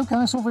thinking, okay,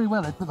 that's all very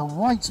well, Ed, but the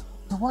white's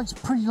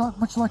pretty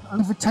much like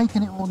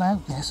overtaken it all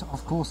now. Yes,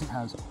 of course it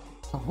has.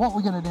 So what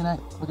we're going to do now,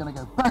 we're going to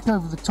go back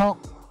over the top,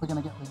 we're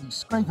going to get the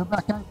scraper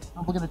back out,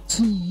 and we're going to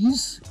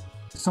tease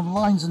some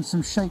lines and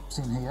some shapes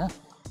in here.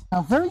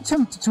 Now, very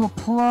tempted to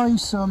apply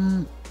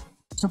some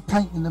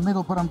paint in the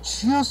middle, but I'm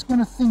just going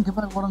to think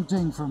about what I'm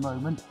doing for a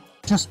moment,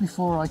 just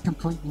before I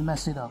completely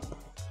mess it up.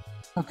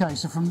 Okay,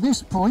 so from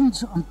this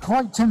point, I'm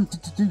quite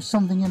tempted to do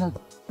something in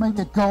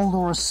maybe a gold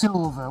or a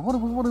silver. What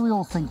are we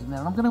all thinking there?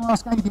 And I'm going to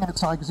ask Andy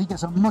outside because he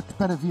gets a much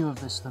better view of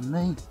this than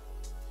me.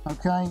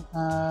 Okay, let's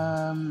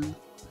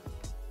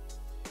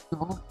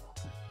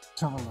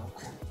have a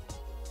look.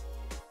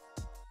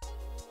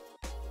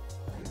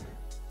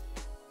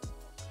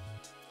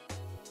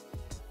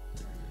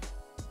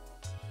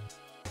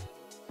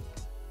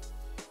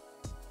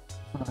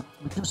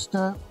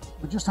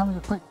 We're just having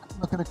a quick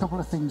look at a couple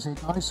of things here,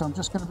 guys, so I'm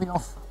just going to be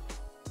off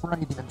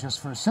radio just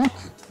for a sec.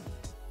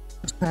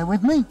 Just bear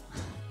with me.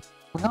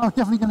 We are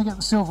definitely going to get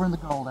the silver and the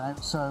gold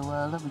out, so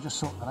let me just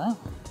sort that out.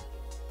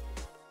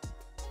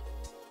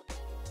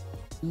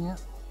 Yeah.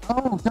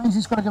 Oh,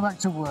 Daisy's got to go back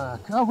to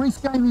work. Oh,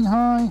 Reef Gaming,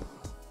 hi.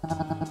 What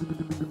have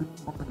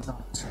we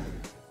got?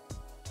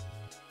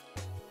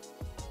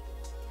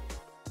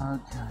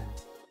 Okay.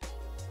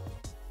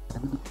 I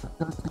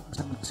don't think there's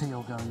any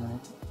teal going in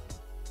it.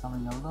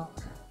 Having a look.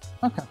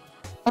 Okay.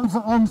 Over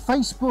on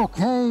Facebook,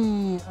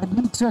 hey,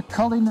 Anita,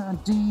 Colin,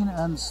 and Dean,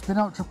 and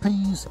Spinal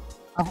Trapeze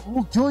have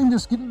all joined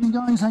us. Good evening,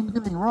 guys. How you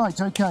doing? Right,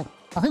 okay.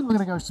 I think we're going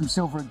to go some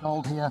silver and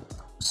gold here.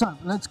 So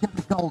let's get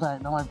the gold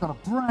out now. I've got a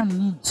brand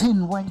new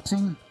tin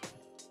waiting.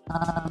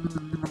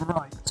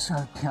 Right,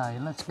 okay.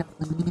 Let's get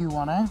the new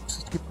one out.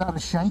 Let's give that a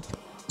shake.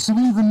 So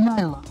even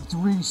now, look, it's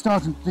really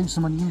starting to do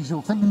some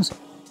unusual things.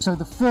 So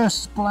the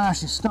first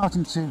splash is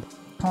starting to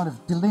kind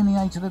of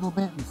delineate a little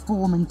bit and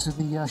form into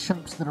the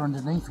shapes that are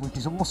underneath, which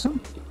is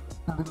awesome.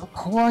 Now we've got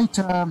quite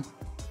a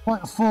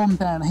form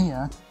down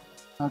here.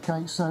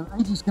 Okay, so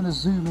Adri's going to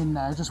zoom in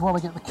now, just while I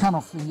get the can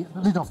off the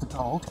lid off the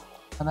gold,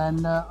 and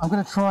then I'm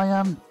going to try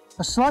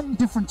a slightly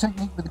different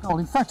technique with the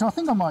gold. In fact, I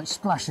think I might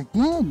splash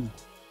again.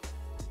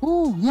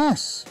 Oh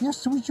yes,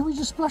 so should we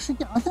just splash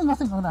again? I think I'm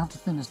going to have to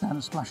thin this down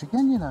and splash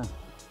again. You know,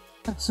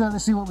 let's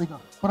see what we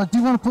got. But I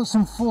do want to put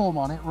some form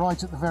on it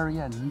right at the very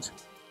end.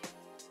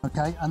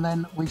 Okay, and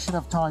then we should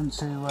have time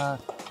to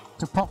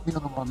pop the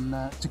other one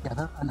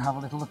together and have a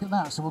little look at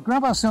that. So we'll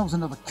grab ourselves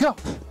another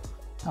cup.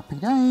 Happy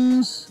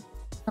days.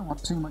 Don't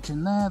want too much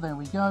in there. There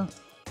we go.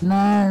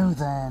 Now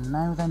then.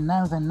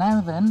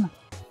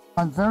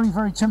 I'm very,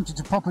 very tempted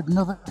to pop a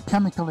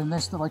chemical in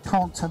this that I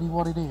can't tell you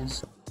what it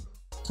is.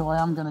 So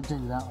I am going to do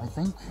that, I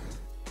think.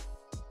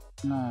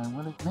 No,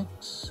 will it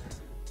mix?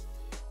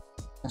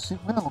 Yes, it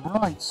will.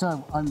 Right,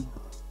 so I'm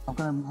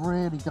going to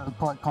really go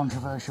quite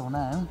controversial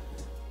now.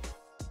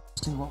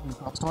 See what we've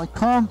got. So I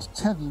can't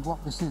tell you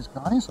what this is,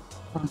 guys,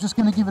 but I'm just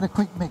going to give it a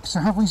quick mix. So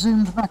have we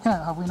zoomed back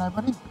out? Have we,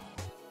 nobody?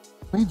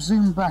 We've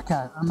zoomed back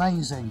out.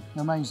 Amazing.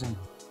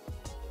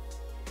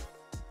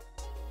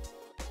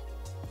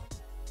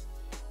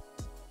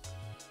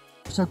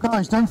 So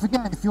guys, don't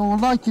forget, if you're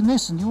liking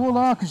this, and you all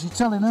are because you're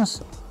telling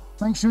us,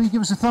 make sure you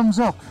give us a thumbs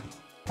up.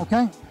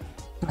 Okay?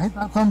 So hit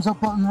that thumbs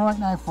up button right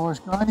now for us,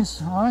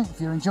 guys. All right,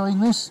 if you're enjoying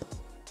this.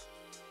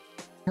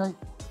 Okay,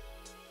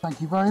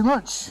 thank you very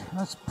much.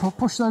 Let's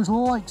push those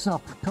likes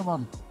up. Come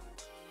on.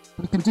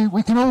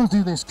 We can all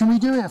do this. Can we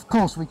do it? Of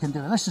course we can do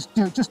it. Let's just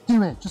do it. Just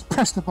do it. Just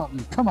press the button.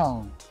 Come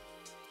on.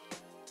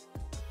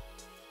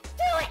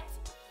 Do it!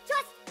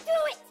 Just do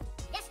it!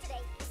 Yesterday,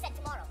 you said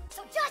tomorrow.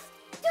 So just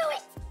do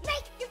it!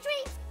 Make your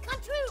dreams come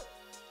true!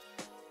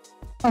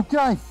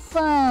 Okay,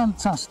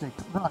 fantastic.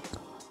 Right.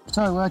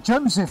 So,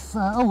 Joseph,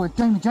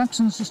 Jamie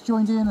Jackson's just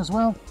joined in as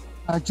well.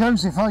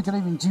 Joseph, hi, good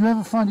evening. Do you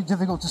ever find it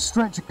difficult to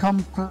stretch a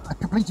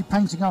completed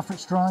painting after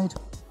its dried?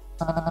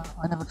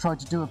 I never tried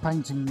to do a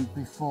painting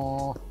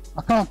before.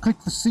 I can't click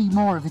the see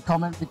more of your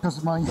comment because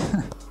of my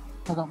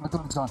I got my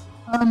gloves on.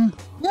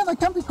 Yeah, they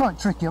can be quite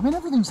tricky. I mean,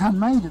 everything's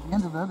handmade at the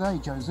end of the day,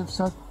 Joseph,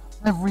 so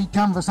every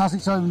canvas has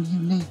its own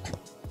unique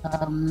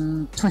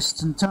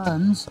twists and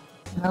turns,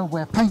 you know,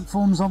 where paint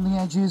forms on the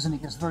edges and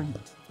it gets very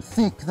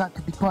thick. That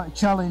could be quite a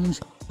challenge.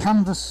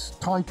 Canvas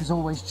type is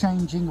always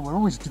changing. We're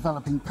always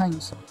developing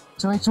paints,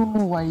 so it's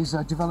always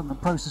a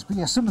development process. But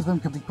yeah, some of them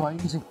can be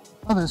quite easy.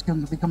 Others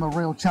can become a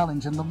real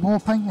challenge, and the more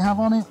paint you have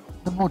on it,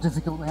 the more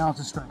difficult they are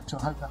to stretch. So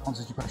I hope that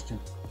answers your question.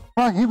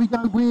 Right, here we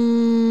go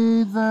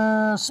with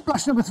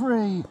splash number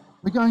 3.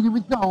 We're going in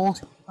with gold.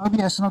 Oh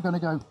yes, and I'm going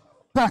to go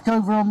back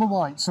over on the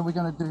white. So we're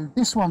going to do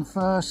this one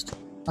first.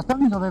 I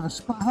don't think I've ever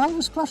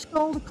splashed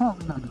gold. I can't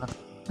remember.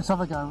 Let's have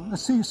a go.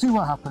 Let's see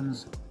what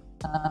happens.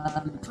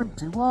 And 3,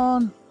 2,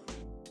 1.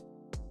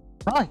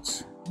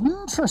 Right,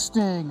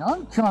 interesting.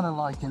 I'm kind of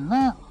liking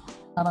that.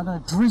 And I'm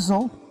going to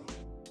drizzle,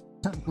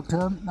 technical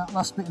term, that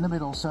last bit in the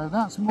middle. So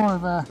that's more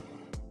of a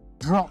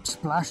drop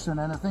splash than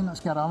anything. Let's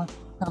get on it.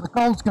 Now the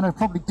gold's going to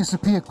probably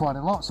disappear quite a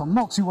lot, so I'm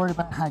not too worried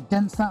about how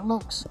dense that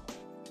looks.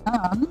 And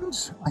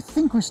I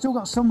think we've still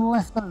got some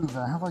left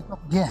over. Have I got?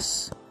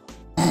 Yes.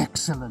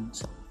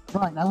 Excellent.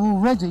 Right, now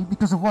already,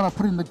 because of what I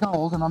put in the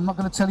gold, and I'm not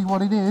going to tell you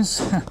what it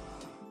is,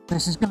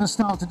 this is going to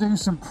start to do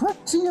some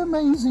pretty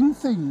amazing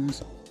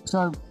things.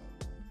 So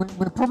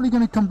we're probably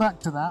going to come back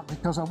to that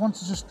because I want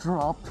to just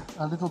drop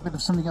a little bit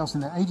of something else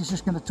in there. Adie's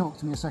just going to talk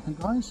to me a second,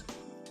 guys.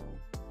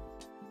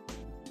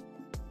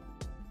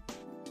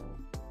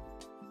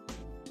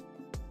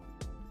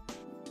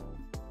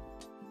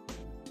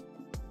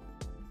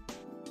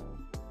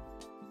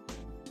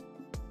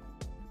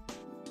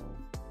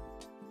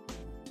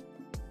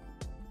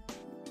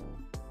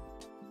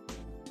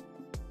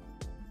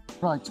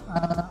 Right,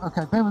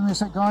 okay, bear with me a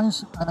sec,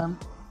 guys.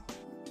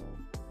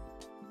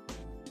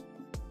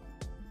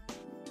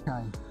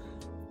 Okay.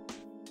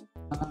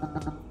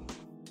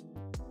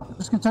 I'm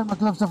just going to take my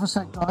gloves off a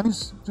sec,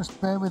 guys.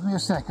 Just bear with me a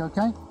sec,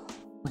 okay?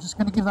 We're just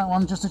going to give that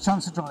one just a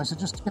chance to dry. So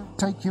just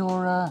take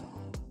your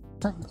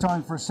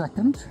time for a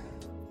second.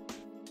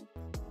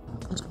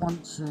 I just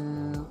want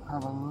to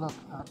have a look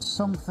at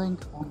something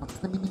on the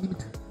feed.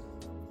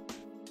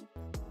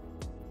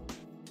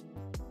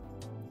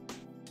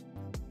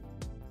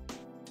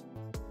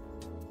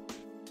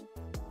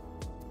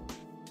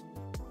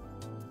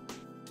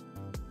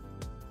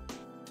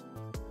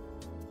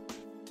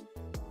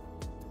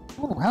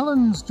 Oh,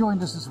 Helen's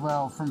joined us as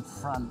well from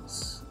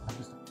France.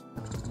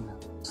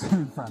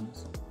 In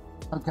France.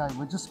 Okay,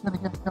 we're just going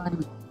to get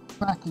going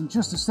back in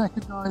just a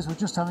second, guys. We're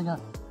just having a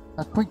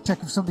quick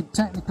check of something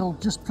technical.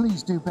 Just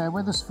please do bear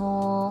with us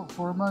for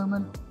a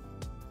moment.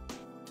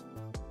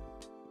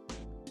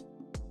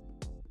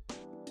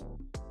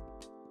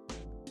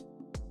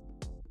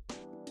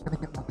 Gonna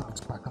get my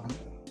gloves back on.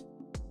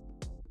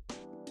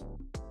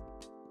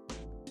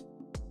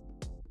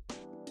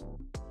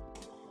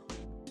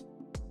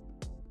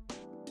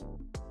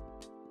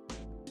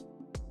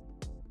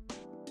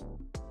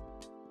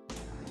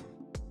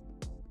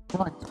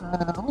 Right,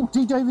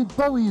 D. David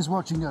Bowie is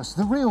watching us.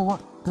 The real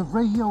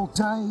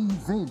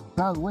David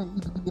Bowie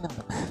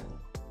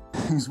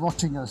is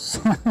watching us.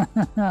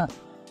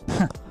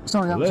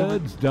 Sorry,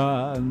 let's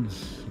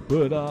dance.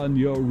 Put on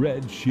your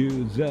red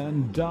shoes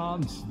and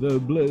dance the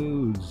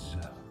blues.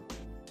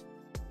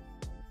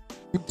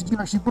 Did you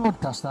actually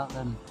broadcast that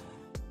then?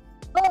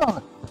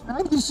 Oh,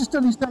 he's just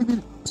done his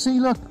David. See,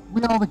 look,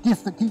 we are the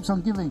gift that keeps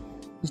on giving.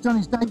 He's done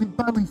his David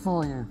Bowie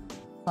for you.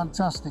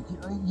 Fantastic.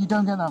 You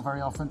don't get that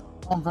very often.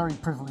 I'm very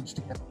privileged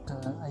to get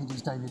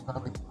 80s David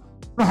Bowie.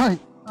 Right,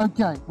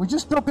 okay. We're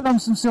just dropping on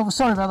some silver.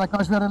 Sorry about that,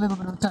 guys. We had a little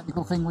bit of a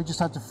technical thing we just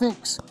had to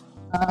fix.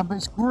 But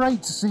it's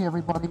great to see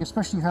everybody,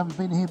 especially if you haven't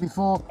been here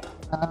before.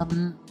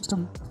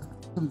 Some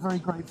very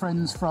great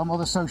friends from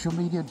other social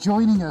media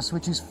joining us,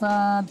 which is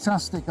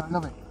fantastic. I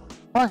love it.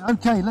 Right,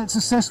 okay. Let's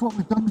assess what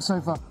we've done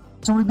so far.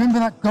 So remember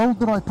that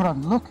gold that I put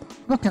on. Look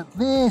at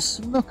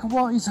this. Look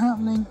what is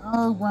happening.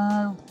 Oh,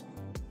 wow.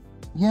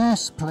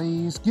 Yes,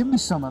 please. Give me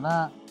some of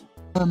that.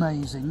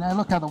 Amazing. Now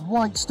look how the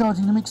white's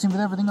starting to mix in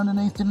with everything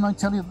underneath. Didn't I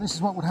tell you that this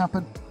is what would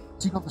happen?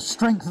 So you've got the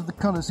strength of the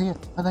colours here,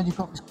 and then you've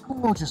got this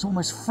gorgeous,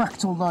 almost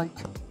fractal-like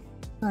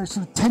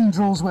sort of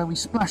tendrils where we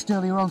splashed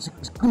earlier on, so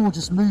this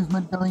gorgeous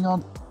movement going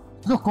on.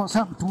 Look what's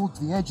happened towards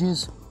the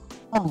edges.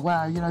 Oh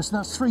wow, you know, so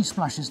that's 3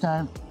 splashes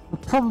down. We're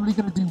probably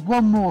going to do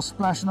one more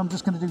splash, and I'm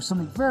just going to do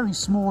something very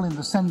small in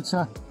the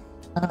centre.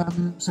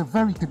 So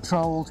very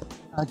controlled,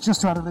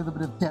 just to add a little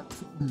bit of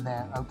depth in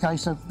there. Okay,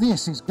 so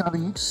this is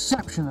going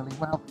exceptionally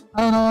well,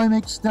 and I'm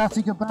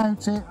ecstatic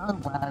about it. Oh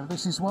wow,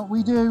 this is what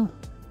we do.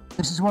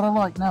 This is what I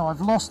like. Now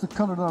I've lost the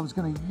colour that I was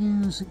going to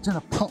use. It's in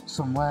a pot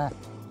somewhere.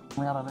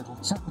 We had a little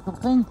technical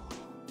thing.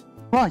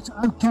 Right,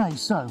 okay,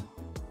 so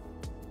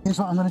here's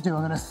what I'm going to do.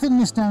 I'm going to thin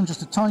this down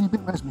just a tiny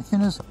bit. Where's my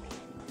thinners?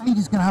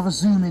 Aidy's going to have a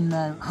zoom in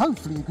now.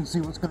 Hopefully you can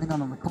see what's going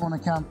on the corner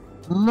cam.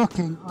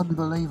 Looking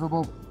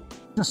unbelievable.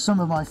 Just some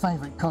of my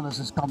favourite colours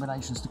as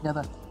combinations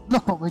together.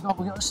 Look what we've got.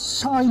 We've got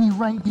a tiny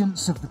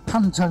radiance of the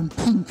Pantone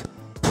pink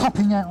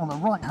popping out on the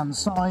right hand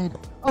side.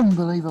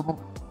 Unbelievable.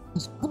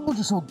 These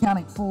gorgeous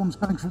organic forms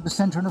going through the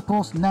centre, and of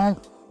course now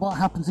what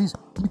happens is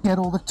you get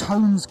all the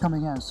tones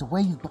coming out. So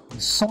where you've got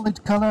the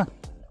solid colour,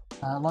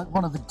 like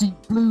one of the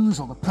deep blues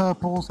or the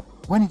purples,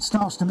 when it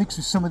starts to mix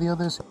with some of the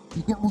others,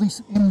 you get all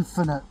this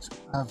infinite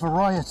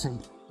variety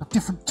of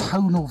different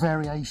tonal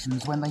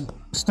variations when they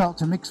start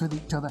to mix with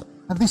each other.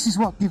 And this is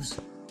what gives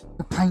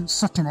the paint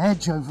such an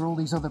edge over all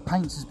these other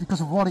paints, is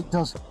because of what it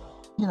does,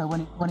 you know,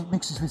 when it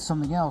mixes with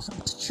something else.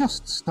 It's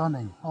just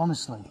stunning,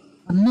 honestly.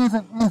 I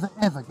never, ever,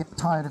 ever get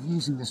tired of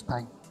using this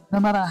paint, no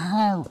matter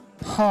how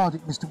hard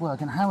it is to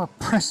work and how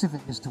oppressive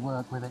it is to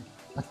work with it.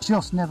 I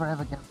just never,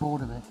 ever get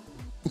bored of it.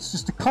 It's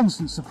just a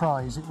constant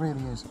surprise, it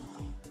really is.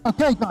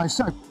 Okay, guys,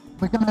 so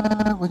we're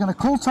gonna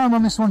call time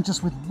on this one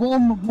just with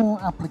one more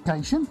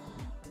application.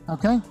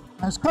 Okay,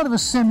 now it's kind of a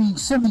semi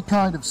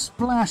kind of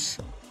splash.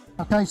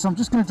 Okay, so I'm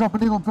just going to drop a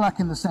little black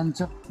in the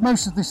center.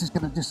 Most of this is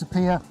going to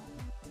disappear,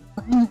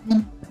 but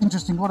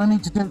interesting, what I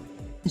need to do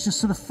is just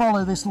sort of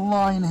follow this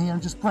line here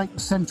and just break the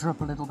center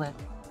up a little bit.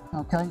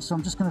 Okay, so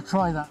I'm just going to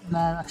try that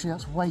now. Actually,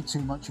 that's way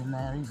too much in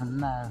there even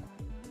now,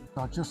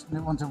 so I just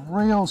want a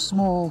real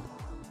small,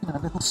 you know,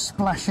 little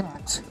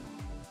splashette,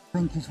 I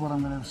think is what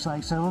I'm going to say.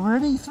 So we're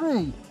ready,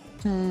 3,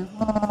 2,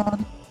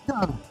 1,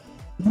 go.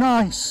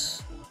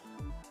 Nice.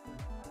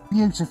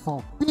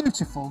 Beautiful,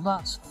 beautiful,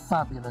 that's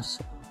fabulous.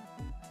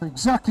 So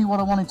exactly what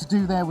I wanted to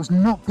do there was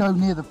not go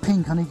near the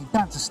pink. I needed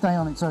that to stay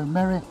on its own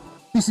merit.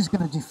 This is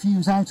going to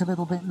diffuse out a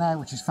little bit now,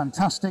 which is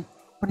fantastic,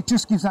 but it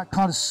just gives that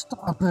kind of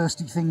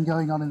starbursty thing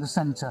going on in the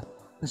center.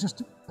 There's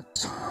just a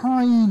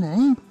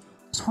tiny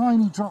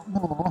drop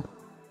more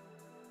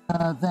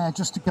there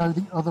just to go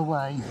the other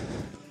way.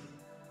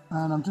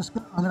 And I'm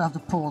going to have to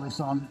pour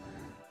this on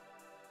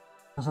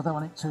because I don't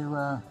want it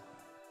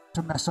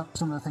to mess up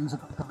some of the things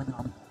I've got going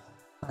on.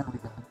 There we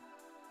go.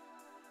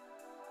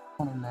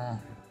 On in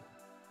there.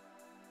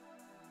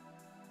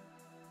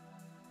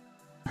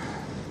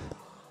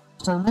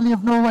 So Lily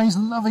of Norway's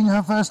loving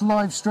her first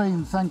live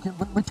stream. Thank you.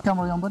 Which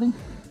camera are you on, buddy?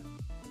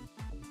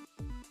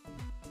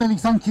 Lily,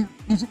 thank you.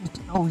 He's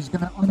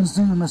going to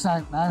unzoom us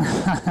out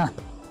now.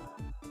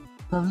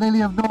 So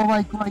Lily of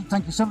Norway, great.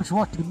 Thank you so much for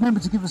watching. Remember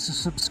to give us a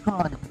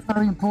subscribe.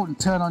 Very important.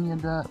 Turn on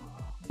your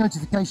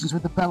notifications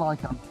with the bell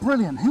icon.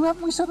 Brilliant. Who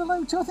haven't we said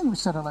hello to? I think we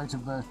said hello to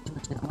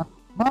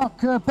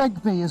Mark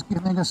Begbie is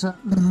giving us a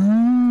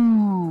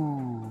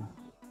ooh.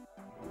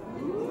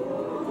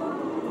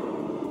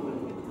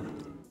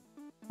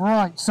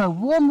 Right, so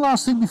one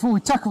last thing before we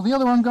tackle the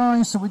other one,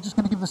 guys. So we're just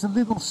going to give this a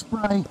little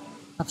spray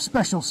of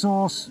special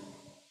sauce.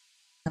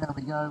 There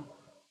we go.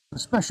 The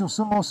special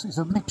sauce is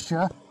a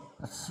mixture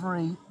of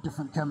 3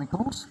 different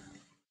chemicals,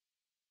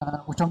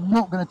 which I'm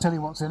not going to tell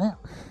you what's in it.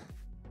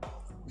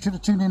 You should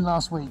have tuned in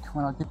last week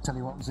when I did tell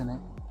you what was in it.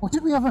 Or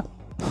did we have a...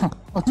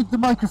 or did the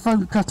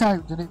microphone cut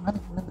out, did it?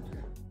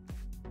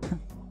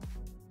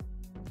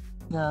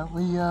 Yeah,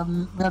 we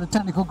had a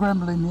technical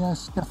gremlin,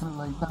 yes,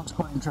 definitely. That was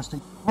quite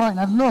interesting. Right,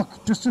 now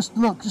look, just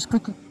look, just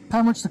quickly,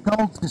 how much the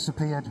gold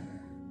disappeared.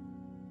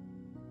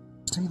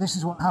 See, this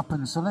is what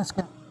happens. So let's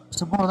get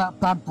some more of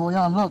that bad boy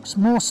on. Look,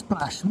 more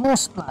splash,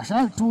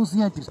 out towards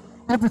the edges.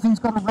 Everything's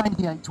got to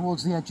radiate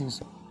towards the edges.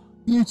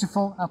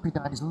 Beautiful, happy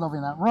days,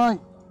 loving that. Right,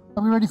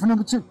 are we ready for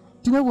number 2? Do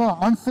you know what?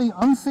 I'm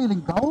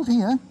feeling gold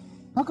here.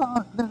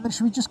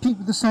 Should we just keep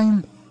with the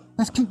same?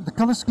 Let's keep with the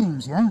colour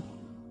schemes, yeah?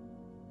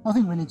 I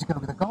think we need to go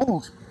with the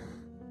gold.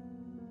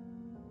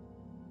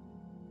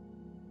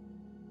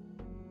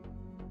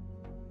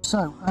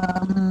 So,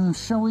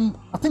 shall we?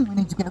 I think we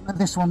need to get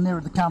this one nearer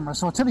the camera.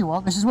 So I'll tell you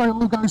what, this is where it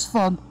all goes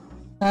fun.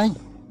 Okay?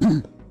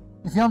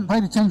 If you haven't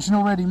paid attention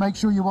already, make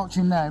sure you're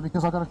watching now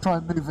because I've got to try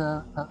and move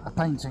a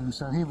painting.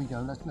 So here we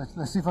go.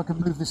 Let's see if I can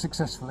move this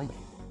successfully.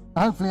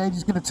 Hopefully,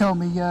 Aidy's going to tell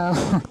me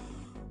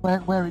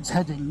where it's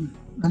heading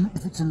and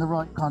if it's in the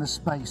right kind of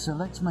space. So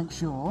let's make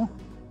sure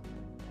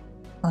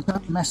I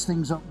don't mess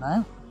things up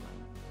now.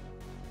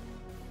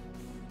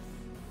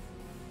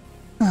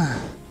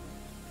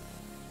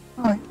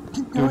 Right,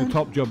 keep going. Doing a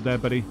top job there,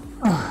 buddy.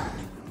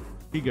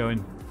 Keep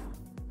going.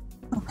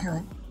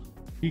 Okay.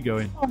 Keep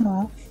going. One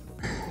more.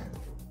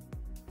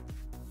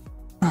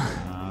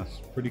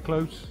 That's pretty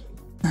close.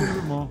 A little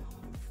bit more.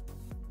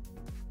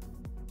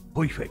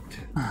 Perfect.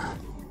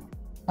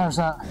 How's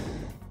that?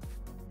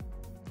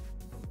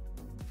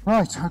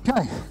 Right,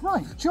 okay.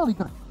 Right, jolly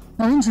good.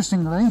 Now,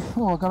 interestingly,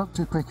 oh, I got up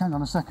too quick. Hang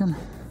on a second.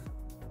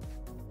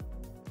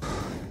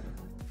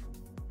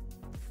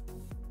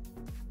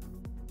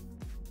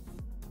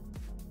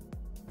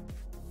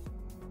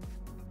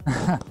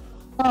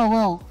 Oh,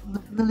 well,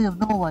 Lily of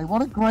Norway,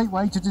 what a great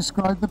way to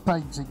describe the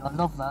painting. I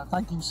love that.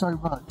 Thank you so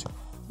much.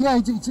 Yeah,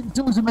 it's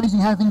always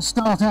amazing how things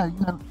start out.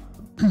 You know,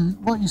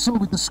 what you saw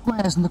with the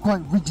squares and the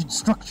quite rigid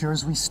structure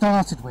as we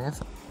started with,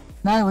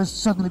 now has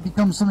suddenly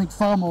become something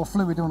far more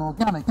fluid and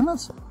organic. And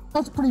that's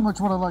pretty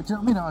much what I like to.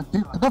 I mean, I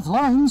love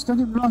lines, don't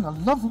get me wrong. I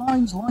love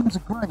lines. Lines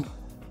are great.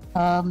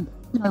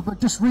 You know, but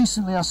just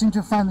recently I seem to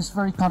have found this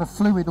very kind of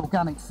fluid,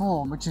 organic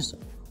form, which is,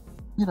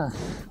 you know,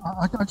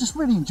 I'm just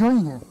really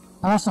enjoying it.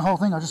 And that's the whole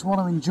thing. I just want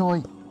to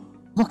enjoy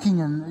looking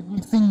at new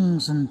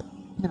things and,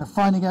 you know,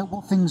 finding out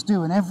what things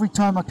do. And every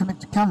time I commit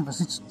to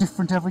canvas, it's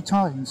different every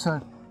time. So,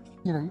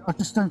 you know, I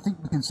just don't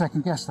think we can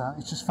second guess that.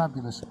 It's just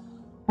fabulous.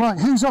 Right,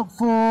 who's up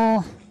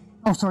for...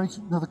 Oh, sorry,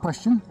 another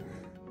question.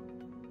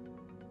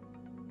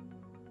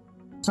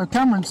 So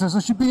Cameron says,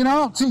 I should be an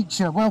art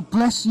teacher. Well,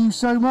 bless you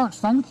so much.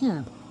 Thank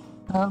you.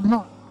 I'm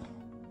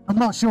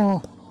not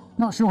sure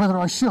whether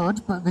I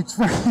should, but it's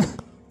very...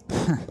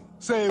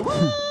 Say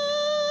what?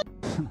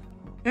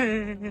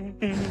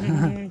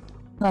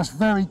 That's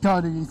very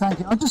kind of you, thank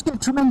you. I just get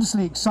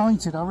tremendously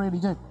excited, I really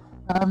do.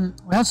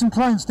 We had some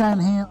clients down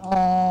here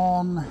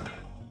on...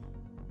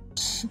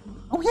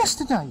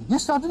 yesterday. I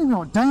don't even know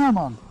what day I'm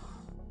on.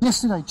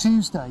 Yesterday,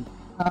 Tuesday.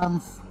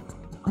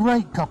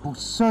 Great couple,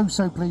 so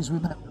pleased we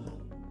met them.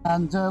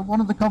 And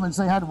one of the comments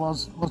they had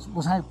was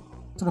how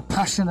sort of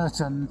passionate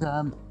and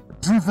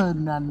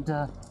driven and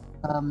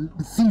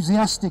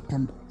enthusiastic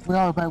and we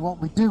are about what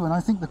we do. And I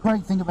think the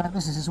great thing about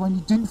this is when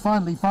you do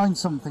finally find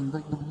something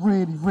that you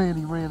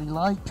really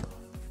like,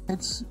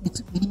 it's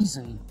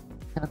easy,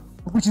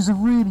 which is a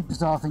really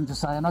bizarre thing to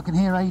say. And I can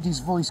hear Adie's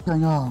voice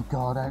going, oh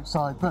God,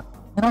 outside. But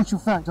in actual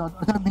fact, I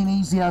don't mean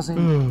easy as in...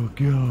 Oh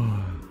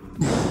God.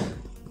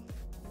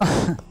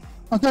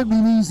 I don't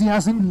mean easy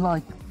as in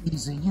like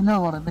easy, you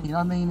know what I mean.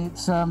 I mean,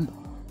 it's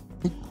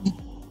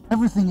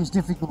everything is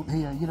difficult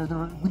here. You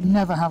know, we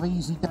never have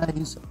easy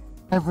days.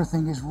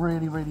 Everything is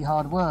really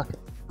hard work.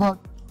 But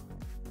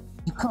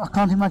I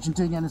can't imagine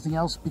doing anything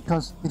else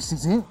because this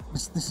is it.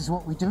 This is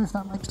what we do, if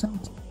that makes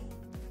sense.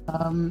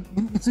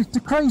 It's a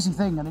crazy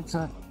thing, and it's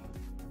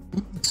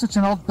such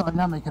an odd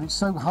dynamic, and it's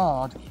so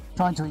hard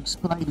trying to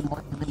explain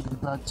what you mean.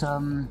 But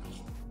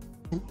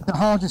the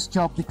hardest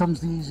job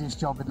becomes the easiest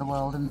job in the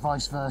world, and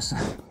vice versa.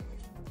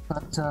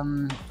 But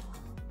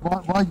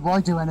why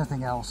do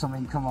anything else? I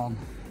mean, come on.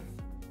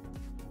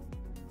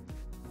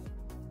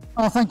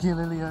 Oh, thank you,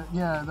 Lilia.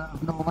 Yeah,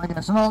 Norway.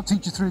 Yes, an art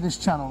teacher through this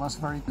channel. That's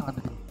very kind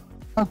of you.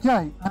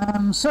 Okay,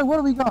 so what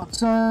do we got?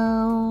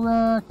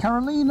 So,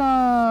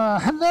 Carolina,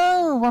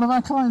 hello! One of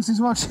our clients is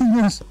watching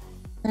this.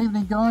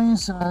 Evening,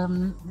 guys. Yeah,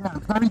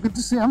 very good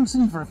to see you. I haven't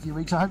seen you for a few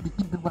weeks. I hope you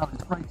keep it well.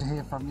 It's great to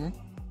hear from you.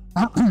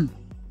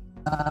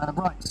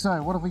 Right,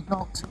 so what have we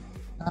got?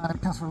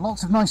 Catherine,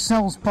 lots of nice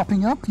cells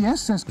popping up.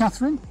 Yes, says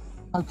Catherine.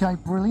 Okay,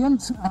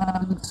 brilliant.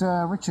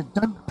 And Richard,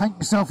 don't paint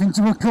yourself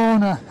into a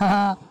corner.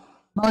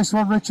 Nice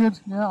one, Richard.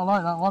 Yeah, I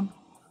like that one.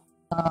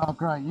 Oh,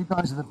 great. You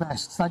guys are the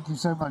best. Thank you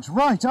so much.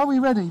 Right, are we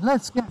ready?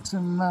 Let's get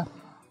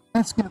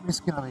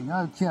this going.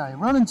 Okay,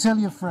 run and tell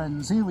your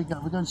friends. Here we go.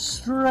 We're going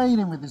straight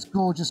in with this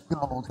gorgeous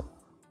gold.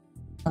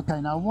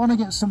 Okay, now I want to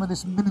get some of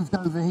this moved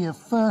over here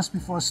first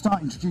before I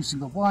start introducing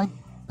the white.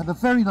 And the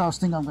very last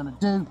thing I'm going to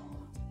do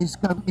is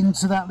go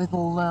into that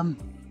little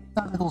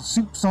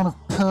soupçon of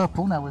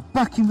purple. Now we're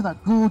back in with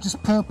that gorgeous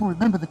purple.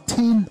 Remember the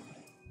tin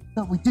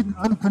that we didn't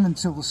open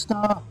until the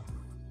start?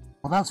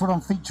 Well, that's what I'm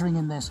featuring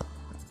in this.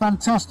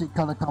 Fantastic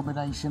colour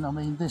combination. I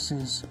mean, this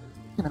is,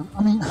 you know,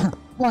 I mean,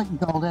 white and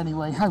gold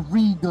anyway. How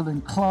regal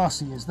and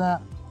classy is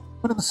that?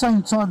 But at the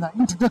same time, that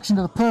introduction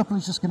to the purple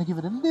is just going to give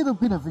it a little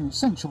bit of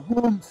essential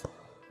warmth.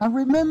 And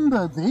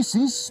remember, this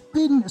is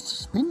Spin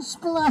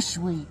Splash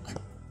Week.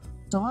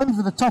 So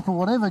over the top of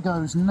whatever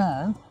goes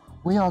now,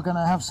 we are going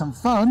to have some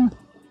fun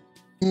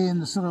in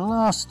the sort of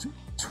last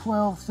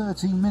 12,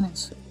 13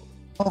 minutes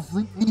of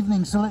the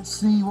evening. So let's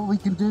see what we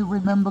can do.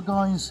 Remember,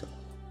 guys,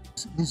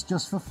 is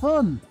just for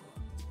fun.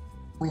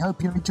 We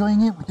hope you're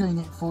enjoying it. We're doing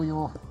it for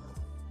your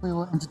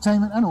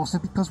entertainment and also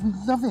because we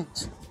love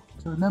it.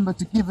 So remember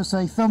to give us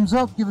a thumbs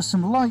up, give us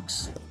some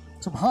likes,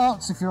 some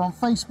hearts if you're on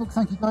Facebook.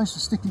 Thank you guys for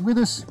sticking with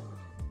us.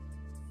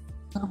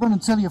 Run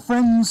and tell your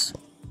friends.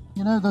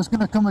 You know, there's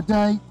going to come a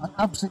day, I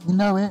absolutely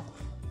know it,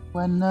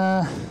 when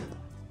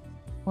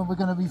we're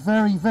going to be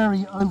very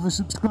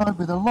oversubscribed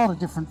with a lot of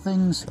different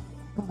things.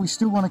 But we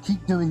still want to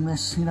keep doing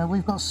this. You know,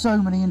 we've got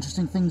so many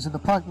interesting things in the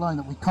pipeline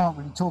that we can't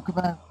really talk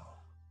about.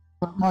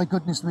 But my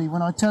goodness me,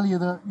 when I tell you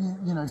that,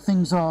 you know,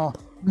 things are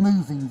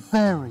moving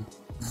very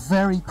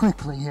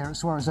quickly here at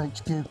Suarez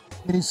HQ,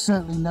 it is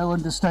certainly no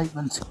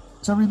understatement.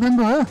 So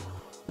remember,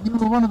 you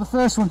were one of the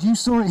first ones. You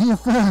saw it here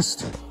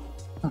first.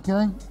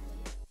 Okay?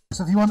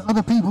 So if you want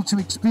other people to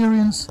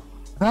experience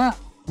that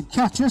and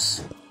catch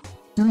us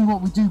doing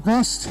what we do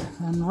best,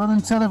 then run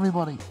and tell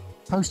everybody.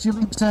 Post your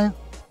links out.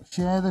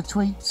 Share the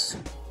tweets,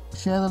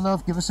 share the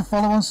love, give us a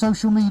follow on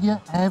social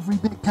media. Every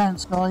bit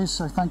counts, guys,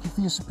 so thank you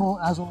for your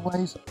support, as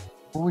always.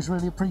 Always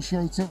really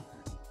appreciate it.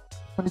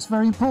 But it's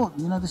very important,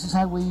 you know, this is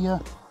how we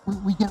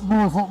get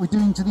more of what we're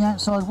doing to the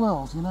outside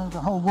world. You know, the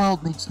whole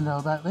world needs to know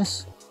about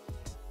this.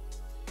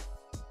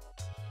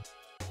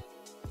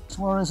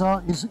 Suarez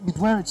art is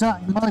where it's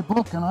at in my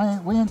book,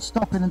 and we ain't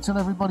stopping until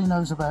everybody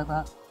knows about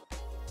that.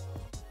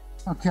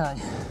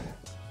 Okay.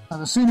 Now,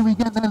 the sooner we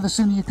get there, the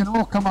sooner you can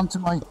all come onto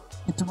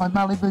into my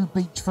Malibu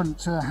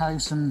beachfront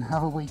house and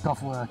have a week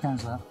off work.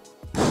 How's that?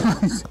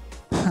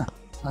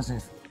 As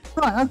if.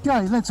 Right,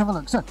 okay, let's have a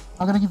look. So,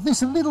 I'm going to give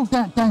this a little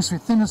douse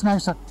with thinners now,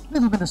 so a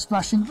little bit of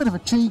splashing, a bit of a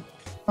cheat.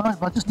 Alright,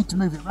 but I just need to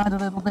move it around a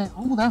little bit.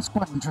 Oh, that's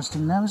quite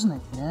interesting now, isn't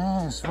it?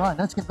 Yes, right,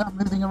 let's get that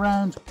moving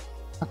around.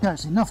 Okay,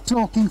 it's enough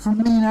talking from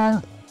me now.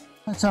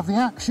 Let's have the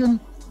action.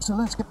 So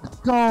let's get the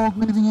gold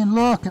moving in.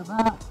 Look at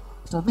that.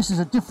 So this is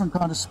a different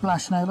kind of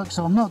splash now. Look,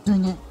 so I'm not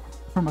doing it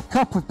from a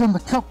cup. We've done the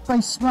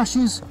cup-based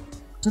splashes.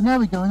 So now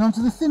we're going on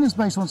to the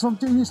thinners-based one. So I'm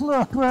doing this,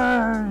 look.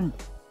 Hooray!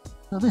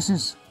 So this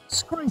is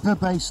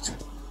scraper-based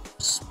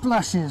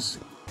splashes.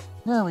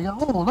 There we go.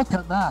 Oh, look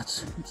at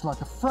that. It's like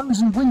a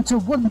frozen winter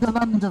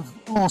wonderland of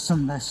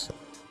awesomeness.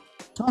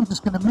 So I'm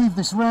just going to move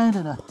this around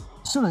in a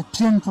sort of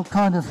gentle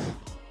kind of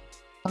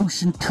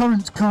ocean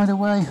current kind of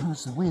way.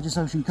 That's the weirdest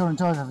ocean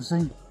current I've ever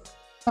seen.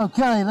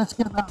 Okay, let's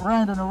get that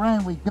round and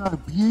around we go.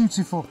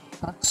 Beautiful.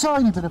 That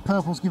tiny bit of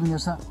purple's giving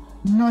us that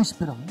nice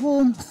bit of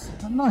warmth,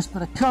 a nice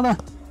bit of colour.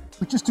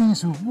 We're just doing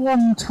this with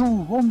one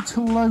tool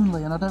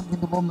only, and I don't mean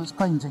the one that's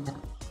painting it.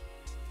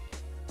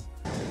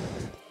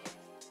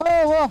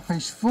 Oh,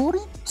 Artfish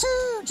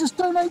 42 just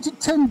donated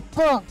 $10.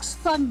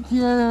 Thank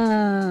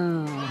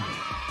you.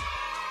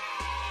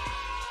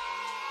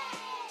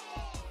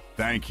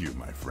 Thank you,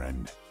 my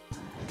friend.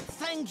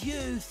 Thank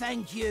you,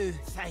 thank you,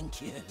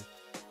 thank you.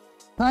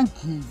 Thank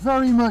you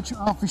very much,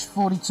 Artfish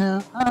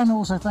 42, and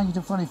also thank you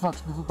to Funny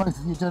Fox for both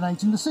of you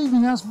donating this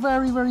evening. That's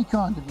very, very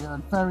kind of you,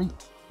 and very,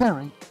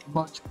 very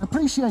much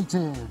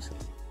appreciated.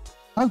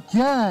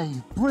 Okay,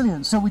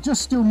 brilliant. So we're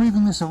just still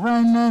moving this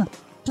around now,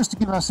 just to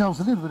give ourselves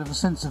a little bit of a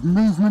sense of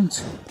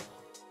movement.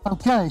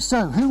 Okay,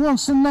 so who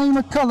wants to name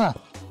a colour?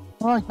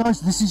 All right,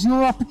 guys, this is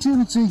your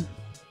opportunity.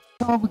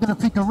 So we're going to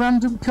pick a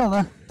random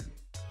colour,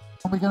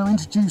 and we're going to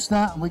introduce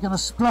that, and we're going to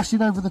splash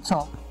it over the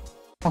top.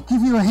 I'll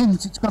give you a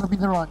hint, it's got to be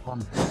the right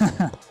one.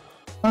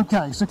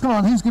 Okay, so come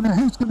on, who's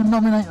gonna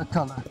nominate a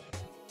colour?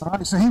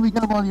 Alright, so here we go.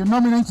 While you're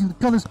nominating the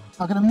colours,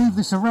 I'm going to move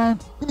this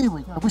around. Here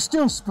we go. We're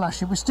still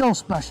splashing, we've still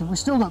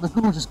got the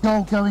gorgeous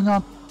gold going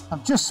on.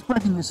 I'm just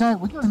spreading this out.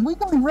 We're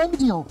going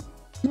radial.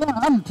 Yeah,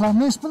 I hadn't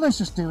planned this, but let's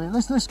just do it.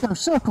 Let's go.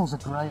 Circles are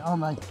great,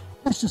 aren't they?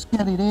 Let's just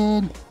get it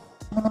in.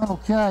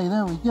 Okay,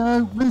 there we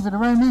go. Move it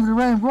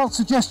around. What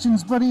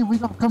suggestions, buddy, have we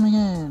got coming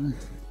in?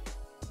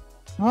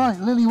 Right,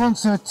 Lily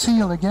wants her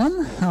teal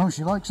again. Oh,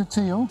 she likes a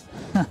teal.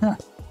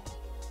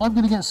 I'm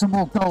going to get some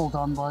more gold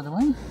on, by the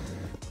way.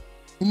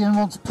 Ian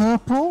wants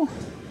purple.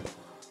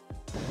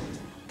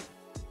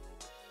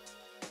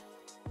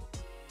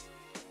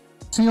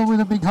 Teal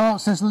with a big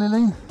heart, says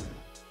Lily.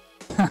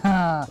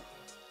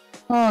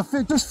 Oh,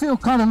 it does feel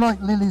kind of like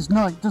Lily's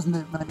night, doesn't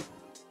it, mate?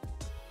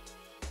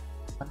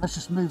 Let's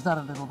just move that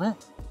a little bit.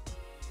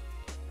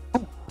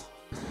 Oh.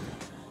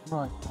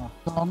 Right,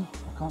 gone.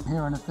 I can't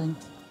hear anything.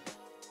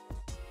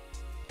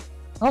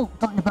 Oh,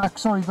 got you back.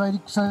 Sorry,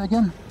 Vedic. Say it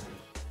again.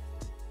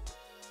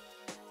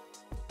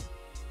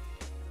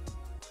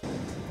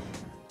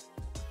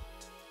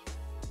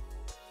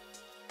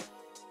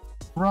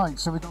 Right,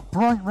 so we've got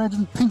bright red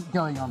and pink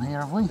going on here,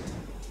 have we?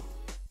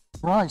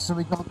 Right, so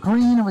we've got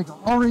green and we've got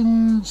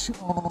orange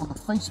on the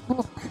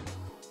Facebook.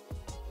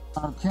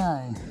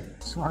 Okay,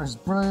 Suarez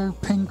blue,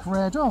 pink,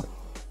 red. Oh,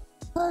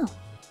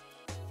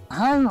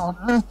 how on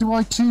earth do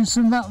I choose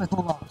from that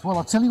little lot? Well,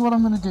 I'll tell you what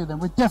I'm going to do then.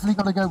 We've definitely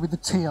got to go with the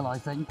teal, I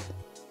think.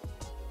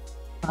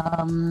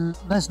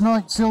 There's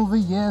night silver,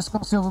 yes,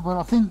 got silver, but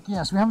I think,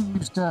 yes, we haven't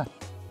used,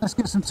 let's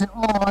get some teal.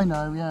 Oh, I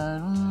know,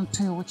 yeah,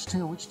 teal, which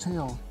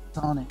teal?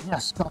 Darn it,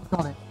 yes,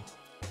 got it.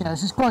 Yeah,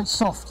 this is quite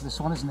soft, this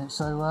one, isn't it?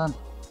 So,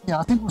 yeah,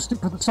 I think we'll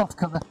stick with the soft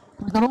colour.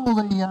 We've got all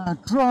the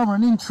drama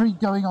and intrigue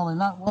going on in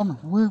that one.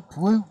 Whoop,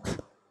 whoop.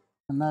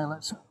 And now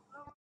let's...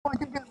 Oh, I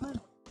can't get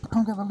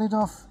the lid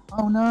off.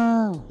 Oh,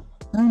 no.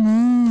 Oh,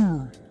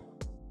 no.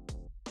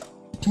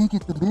 Can't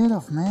get the lid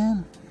off,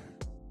 man.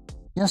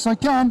 Yes, I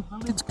can. The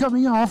lid's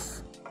coming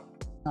off.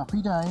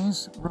 Happy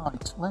days.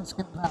 Right, let's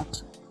get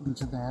that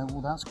into there.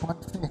 Well, that's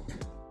quite thick.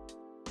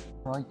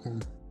 Crikey.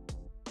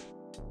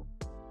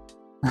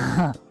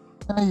 There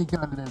you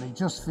go, Lily.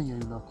 Just for you,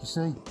 look, you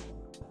see.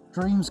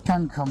 Dreams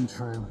can come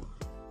true.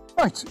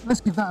 Right, let's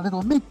give that a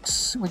little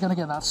mix. We're going to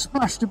get that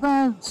splashed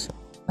about.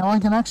 Now I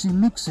can actually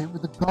mix it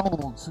with the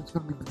gold, so it's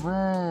going to be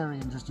very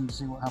interesting to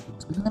see what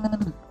happens. And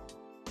then,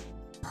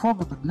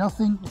 probably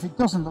nothing. If it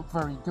doesn't look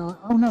very good...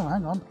 Oh no,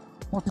 hang on.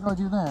 What did I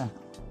do there?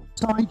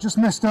 Sorry, just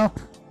messed up.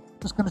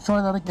 Just going to try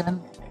that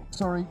again.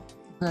 Sorry,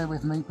 bear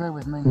with me.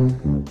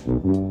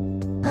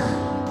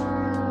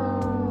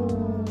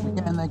 We're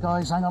getting there,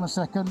 guys. Hang on a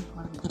second.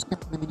 Let me just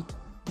get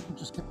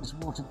this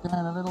watered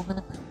down a little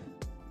bit.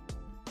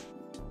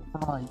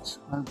 Right,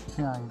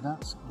 okay,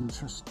 that's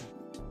interesting.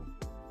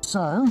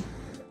 So,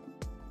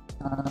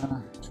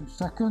 2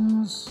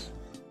 seconds.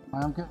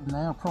 I am getting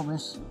there, I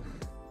promise.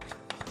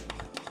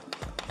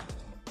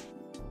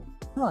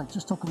 Right,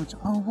 just talking about...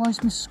 Oh, why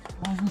is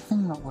my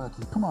thing not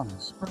working? Come on,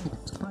 spray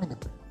it, spray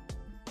it.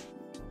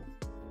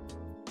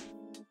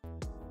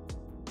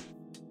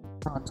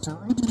 Right, so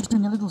I'm just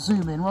doing a little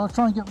zoom in while I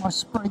try and get my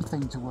spray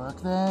thing to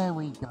work. There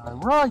we go.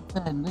 Right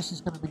then, this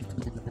is going to be for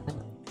you.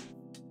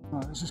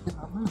 Right, let's just get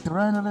that moved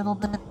around a little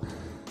bit.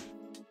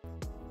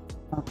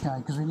 Okay,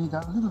 because we need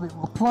that a little bit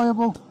more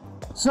pliable.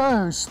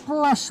 So,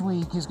 Splash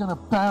Week is going to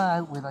bow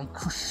out with a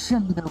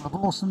crescendo of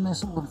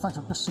awesomeness. Oh, in fact,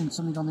 I've just seen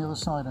something on the other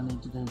side I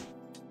need to do.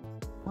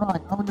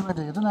 Right, are we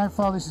ready? I don't know how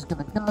far this is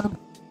going to go,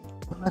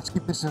 but let's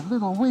give this a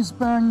little whiz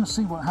bang,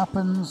 see what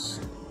happens.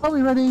 Are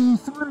we ready?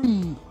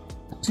 3,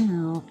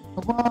 2,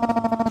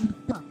 1,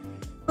 go.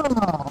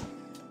 Oh,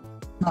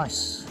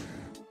 nice.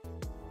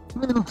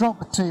 Little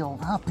drop of teal,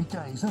 happy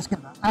days. Let's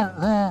get that out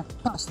of there.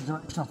 That's the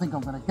direction I think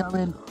I'm going to go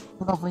in.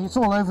 Lovely, it's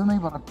all over me,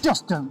 but I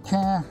just don't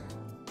care.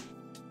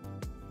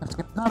 Let's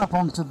get that up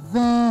onto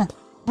there.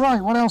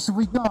 Right, what else have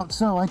we got?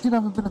 So I did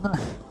have a bit of an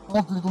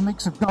odd little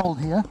mix of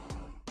gold here.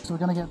 So we're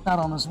going to get that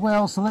on as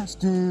well. So let's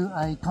do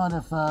a kind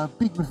of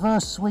big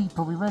reverse sweep.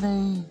 Are we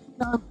ready?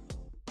 Go.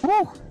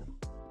 Woo!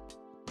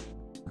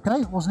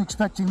 Okay, wasn't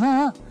expecting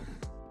that.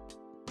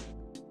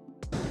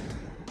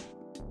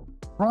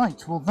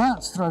 Right, well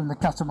that's thrown the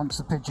cat amongst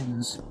the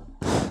pigeons.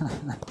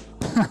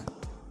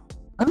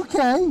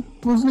 Okay,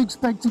 wasn't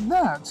expecting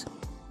that.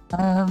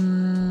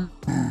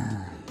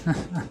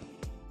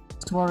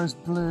 Suarez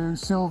blue,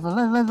 silver.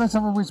 Let's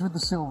have a whiz with the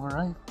silver,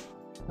 eh?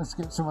 Let's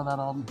get some of that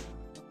on.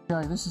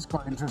 Okay, this is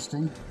quite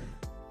interesting.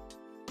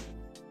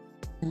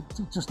 It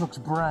just looks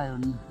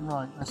brown.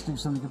 Right, let's do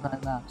something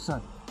about that. So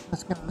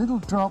let's get a little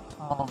drop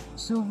of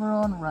silver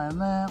on around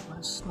there.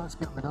 Let's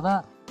get rid of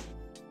that.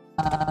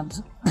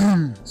 And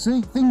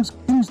see, things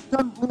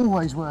don't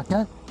always work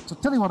out. So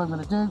I'll tell you what I'm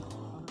going to do.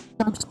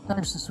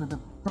 Dose this with a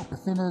drop of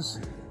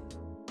thinners.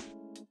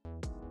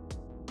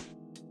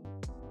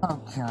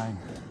 Okay.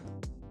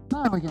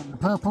 Now we're getting the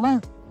purple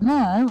out.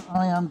 Now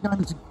I am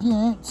going to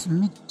get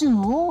my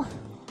dual.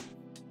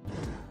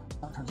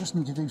 I just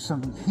need to do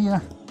something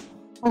here.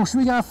 Oh, should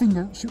we get our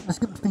fingers? Let's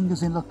get the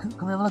fingers in. Look,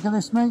 can we have a look at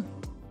this, mate?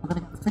 I'm going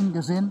to get the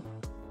fingers in.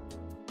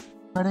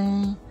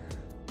 Ready?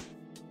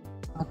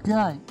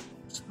 Okay.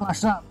 Splash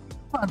that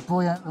bad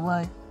boy out of the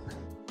way.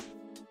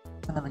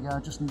 There we go. I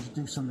just need to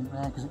do something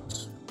there because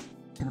it's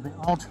getting a bit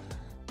odd.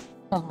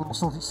 That'll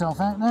sort itself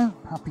out now.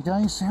 Happy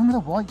days. How many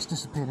of the whites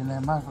disappeared in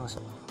there? Marvellous.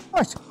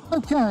 Right.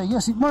 Okay.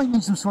 Yes, it might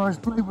need some Suarez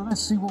blue, but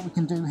let's see what we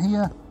can do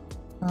here.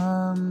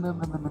 Or do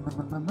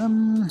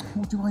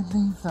I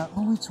leave that?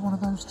 Oh, it's one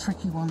of those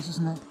tricky ones,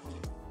 isn't it?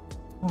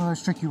 One of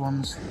those tricky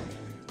ones.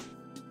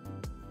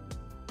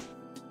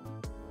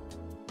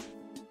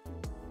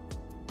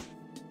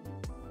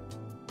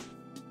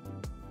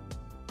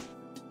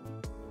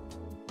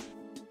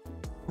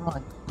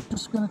 Right, I'm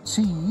just going to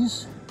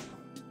tease.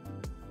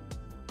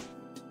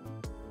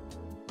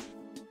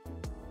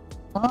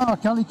 Ah,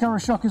 Kelly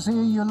Karashok is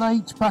here, you're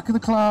late, back of the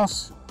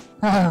class.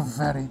 How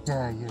very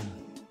dare you.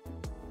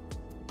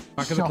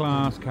 Back of the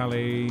class,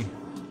 Callie.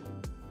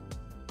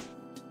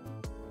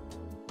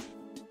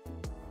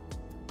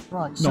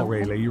 Right, so not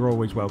really. You're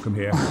always welcome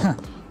here.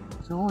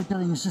 So all we're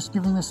doing is just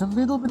giving this a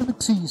little bit of a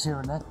tease here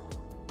and there,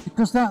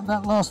 because that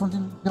last one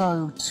didn't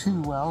go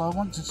too well. I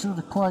want to sort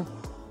of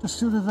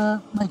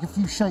make a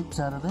few shapes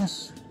out of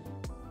this.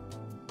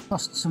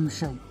 Bust some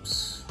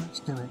shapes.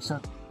 Let's do it.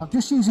 So I'm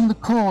just using the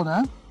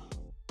corner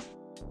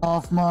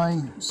of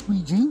my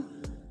squeegee.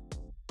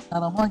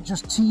 And I might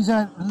just tease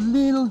out a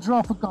little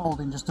drop of gold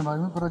in just a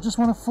moment, but I just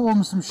want to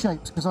form some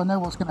shapes because I know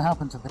what's going to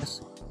happen to this.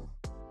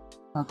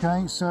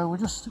 Okay, so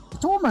it's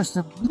almost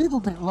a little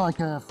bit like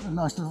a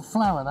nice little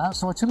flower, that.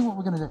 So I tell you what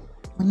we're going to do.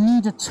 We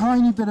need a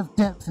tiny bit of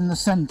depth in the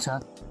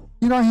centre.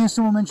 Did I hear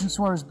someone mention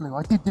Suarez blue?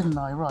 I did, didn't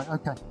I? Right,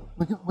 okay.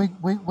 We're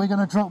going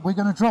to drop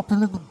a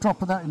little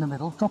drop of that in the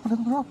middle. Drop a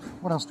little drop?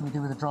 What else do we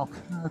do with a drop?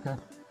 Okay.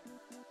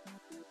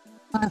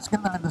 Let's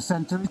get that in the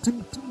centre.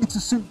 It's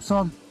a soup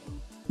song.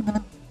 You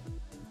know,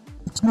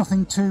 it's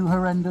nothing too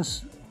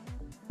horrendous.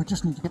 We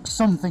just need to get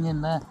something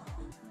in there.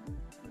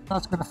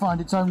 That's going to find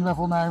its own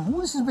level now.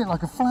 Ooh, this is a bit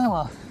like a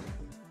flower.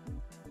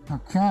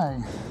 Okay.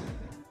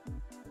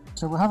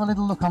 So we'll have a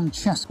little look on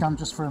chest cam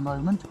just for a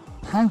moment.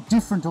 How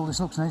different all this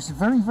looks now. It's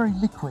very, very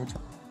liquid.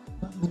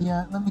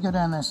 Let me go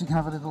down there so you can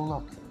have a little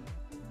look.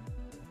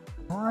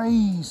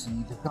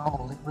 Crazy, the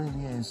gold, it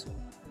really is.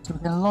 So we're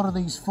getting a lot of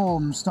these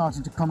forms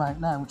starting to come out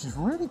now, which is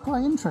really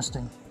quite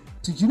interesting.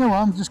 So do you know what?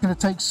 I'm just going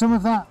to take some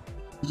of that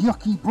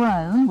yucky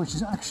brown, which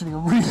is actually a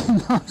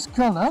really nice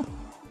colour,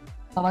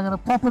 and I'm going to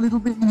pop a little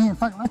bit in here. In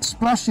fact, let's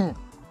splash it.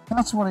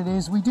 That's what it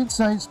is. We did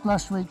say it's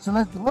Splash Week, so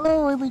let's...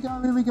 Oh, here we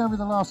go with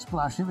the last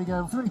splash. Here we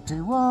go. 3,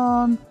 2,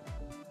 1.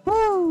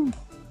 Woo!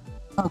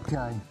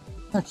 Okay.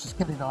 Let's just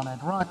get it on,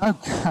 Ed. Right,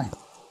 okay.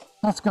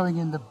 That's going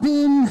in the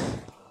bin.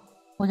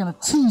 We're going to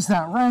tease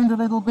that round a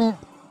little bit.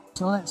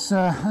 So let's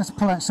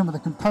pull out some of the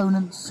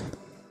components.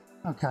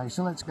 Okay,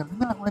 so let's go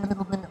that way a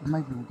little bit.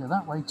 Maybe we'll go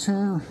that way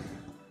too.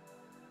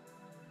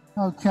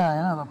 Okay,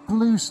 now the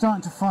blue's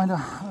starting to find a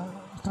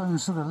own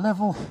sort of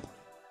level.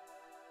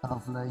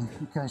 Lovely.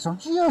 Okay, so I'm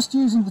just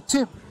using the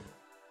tip.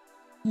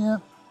 Yeah,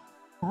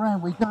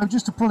 around we go,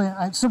 just to pull it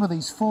out some of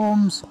these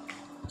forms,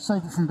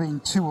 save it from being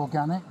too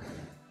organic.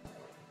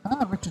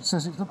 Ah, Richard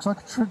says it looks like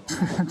a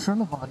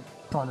trilobite.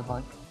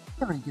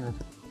 Very good.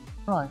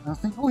 Right, I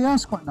think, oh yeah,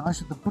 it's quite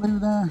nice with the blue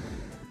there.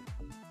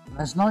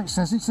 Les Knight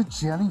says it's a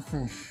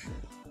jellyfish.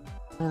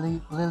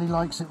 Lily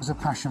likes it as a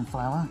passion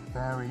flower.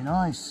 Very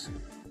nice.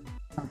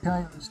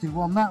 Okay, let's do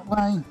one that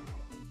way.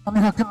 I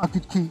mean, I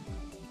could keep.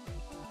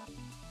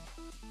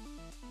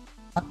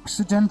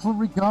 Accidental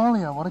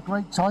Regalia. What a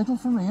great title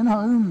from Ian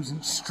Holmes. He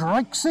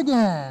strikes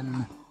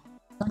again.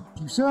 Thank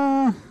you,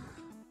 sir.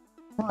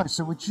 Right,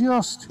 so we're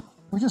just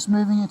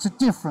moving it to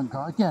different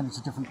kind. Again, it's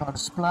a different kind of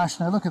splash.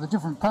 Now look at the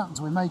different patterns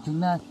we're making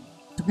now.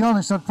 To be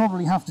honest, I'd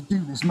probably have to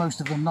do this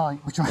most of the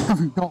night, which I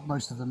haven't got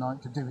most of the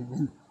night to do it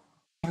in.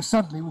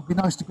 Sadly, it would be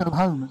nice to go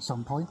home at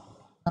some point.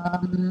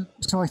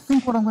 So I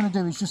think what I'm going to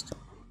do is just...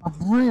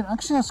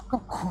 actually, that's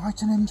got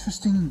quite an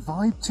interesting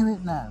vibe to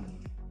it now.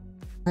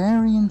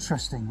 Very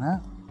interesting,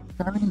 that.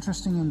 Very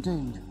interesting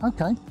indeed.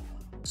 Okay.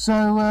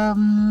 So,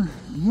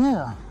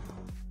 yeah.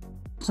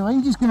 So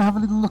Adie's going to have a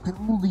little look at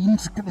all the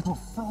intricate little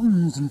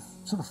fronds and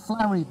sort of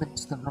flowery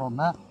bits that are on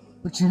that.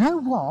 But you know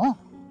what?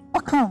 I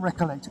can't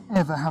recollect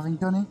ever having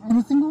done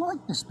anything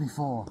like this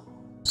before.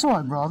 So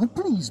I'm rather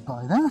pleased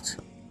by that.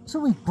 So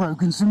we've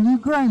broken some new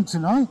ground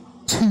tonight.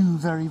 2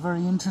 very,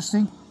 very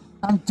interesting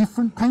and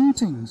different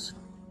paintings.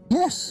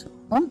 Yes,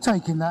 I'm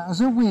taking that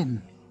as a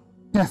win.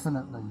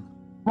 Definitely.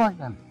 Right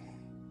then.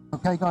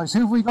 Okay guys,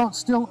 who have we got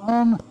still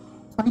on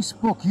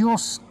Facebook? You're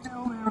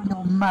still there in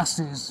your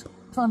masses.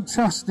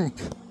 Fantastic.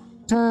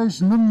 Tej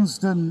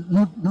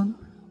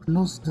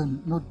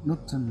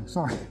Nusden.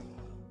 Sorry.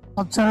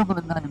 I'm terrible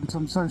at names,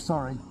 I'm so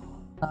sorry.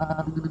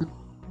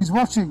 He's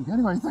watching.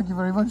 Anyway, thank you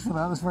very much for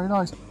that. That's very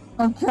nice.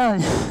 Okay.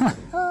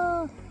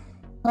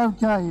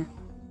 Okay.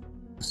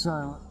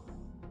 So,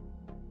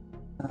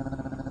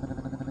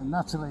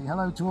 Natalie,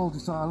 hello to all.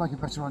 I like it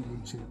better on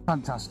YouTube.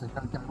 Fantastic.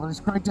 Okay. Well, it's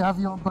great to have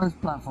you on both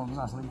platforms,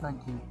 Natalie.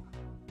 Thank you.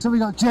 So we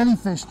got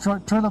jellyfish,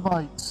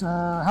 trilobites,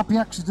 happy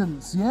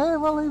accidents. Yeah,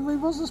 well, it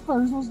was, I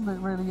suppose, wasn't it?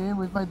 Really, Ian?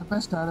 We've made the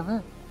best out of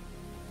it.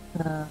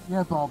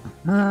 Yeah, Bob.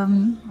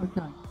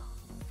 Okay.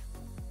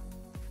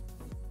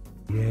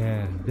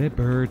 Yeah, they're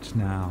birds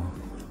now.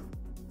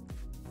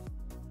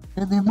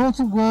 In the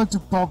immortal words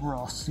of Bob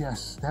Ross,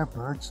 yes, they're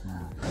birds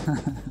now.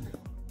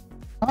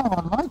 Oh,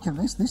 I'm liking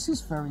this. This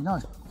is very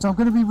nice. So I'm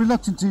going to be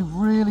reluctant to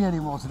really any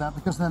more to that,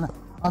 because then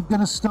I'm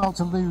going to start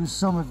to lose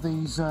some of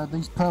these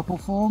purple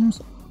forms.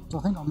 So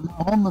I think I'm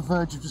on the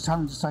verge of just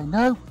having to say,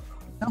 no,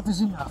 enough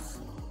is enough.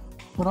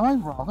 But I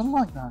rather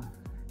like that.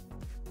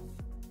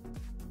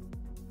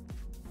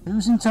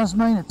 Who's in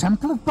Tasmania?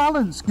 Temple of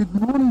Balance. Good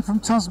morning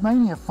from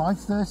Tasmania,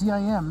 5:30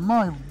 a.m.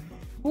 My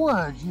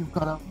word,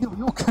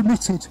 you're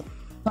committed.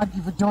 Thank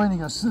you for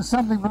joining us.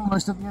 Sadly, we're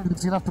almost at the end,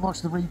 so you'll have to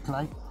watch the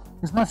replay.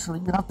 Because naturally,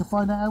 you have to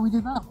find out how we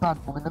did that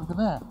bad boy over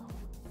there.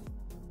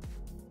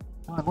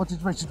 Right, what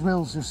did Richard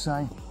Wills just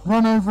say?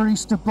 Run over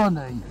Easter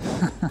Bunny.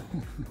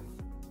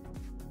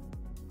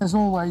 There's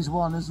always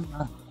one, isn't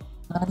there?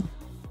 No?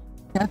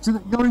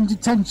 You're in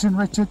detention,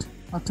 Richard.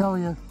 I tell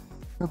you,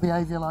 your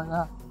behaviour like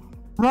that.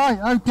 Right,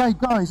 okay,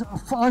 guys.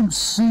 I'm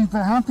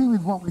super happy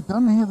with what we've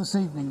done here this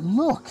evening.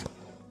 Look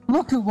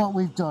at what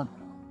we've done.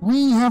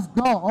 We have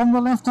got on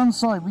the left-hand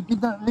side. We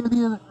did that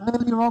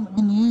earlier on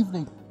in the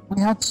evening.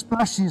 We had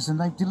splashes and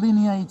they've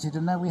delineated,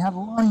 and now we had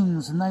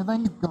lines and now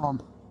they've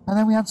gone. And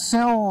then we had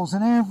cells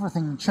and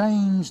everything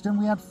changed, and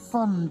we had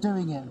fun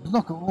doing it.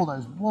 Look at all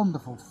those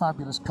wonderful,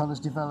 fabulous colours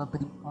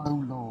developing.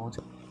 Oh, Lord.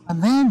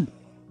 And then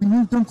we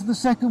moved on to the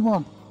second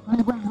one. And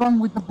it went wrong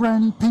with the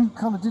browny pink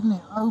colour, didn't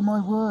it? Oh,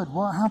 my word,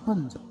 what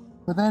happened?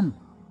 But then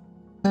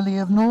Lily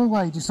of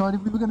Norway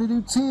decided we were going to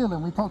do teal,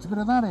 and we popped a bit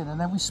of that in, and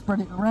then we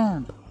spread it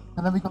around.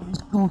 And then we got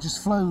these gorgeous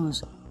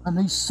flows and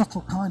these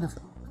subtle kind of,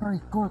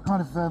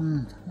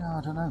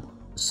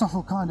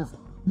 subtle kind of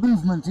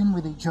movement in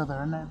with each other.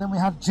 And then we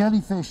had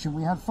jellyfish and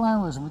we had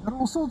flowers and we got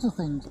all sorts of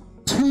things.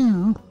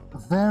 2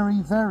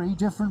 very, very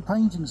different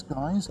paintings,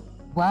 guys.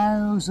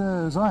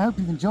 Wowzers. I hope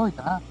you've enjoyed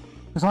that,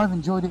 because I've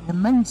enjoyed it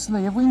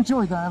immensely. Have we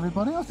enjoyed that,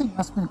 everybody? I think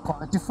that's been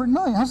quite a different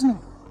night, hasn't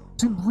it?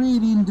 2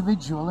 really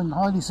individual and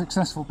highly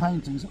successful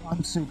paintings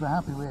I'm super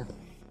happy with.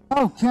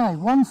 Okay,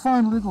 one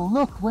final little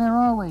look. Where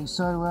are we?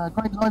 So,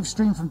 great live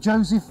stream from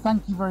Joseph.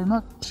 Thank you very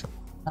much.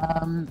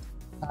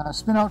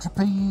 Spin Ultra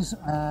Peas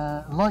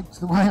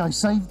liked the way I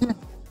saved it,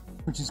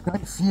 which is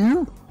great.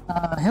 Few.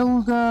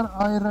 Hilda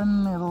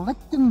Iron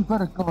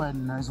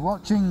Lechtenbergoen is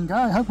watching.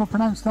 I hope I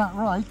pronounced that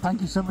right.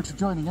 Thank you so much for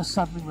joining us.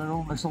 Sadly, we're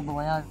almost on the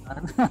way out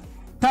now.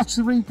 Catch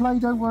the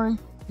replay, don't worry.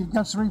 You can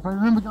catch the replay.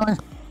 Remember, guys,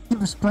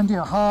 give us plenty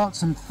of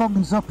hearts and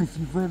thumbs up if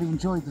you've really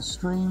enjoyed the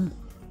stream.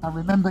 And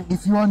remember,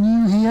 if you are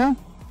new here,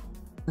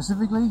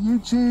 specifically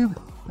YouTube,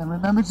 then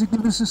remember to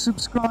give us a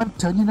subscribe,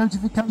 turn your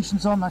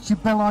notifications on, that's your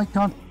bell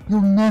icon.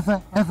 You'll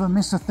never ever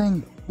miss a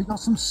thing. We've got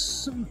some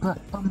super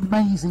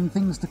amazing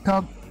things to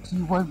come, so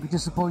you won't be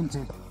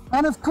disappointed.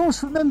 And of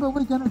course, remember,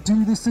 we're going to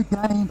do this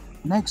again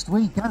next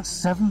week at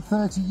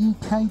 7:30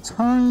 UK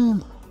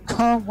time.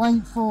 can't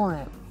wait for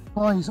it.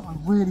 Guys, I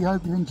really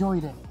hope you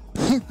enjoyed it.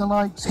 Hit the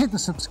likes, hit the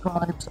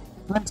subscribes.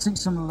 Let's see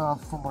some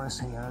love for us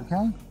here,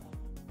 okay?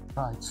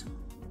 Right.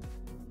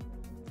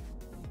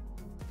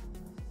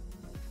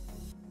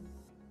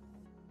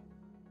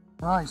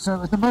 Right,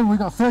 so at the moment we've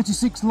got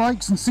 36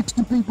 likes and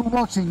 60 people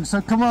watching,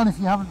 so come on if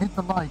you haven't hit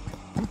the like.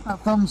 Hit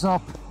that thumbs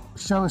up,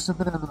 show us a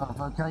bit of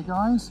love, okay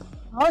guys?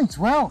 Right,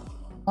 well,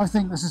 I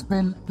think this has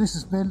been,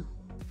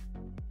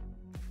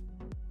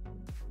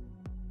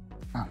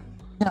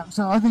 yeah,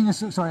 so I think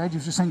this, sorry, Ed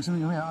was just saying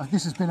something,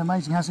 this has been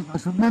amazing, hasn't it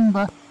guys?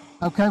 Remember,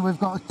 okay, we've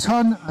got a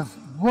ton of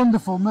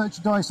wonderful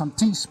merchandise on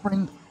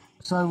Teespring,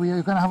 so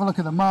we're going to have a look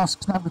at the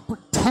masks now. We've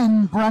put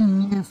 10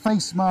 brand new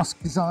face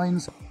mask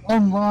designs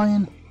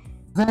online.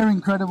 They're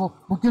incredible.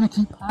 We're going to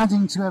keep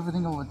adding to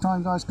everything all the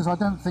time, guys, because I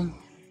don't think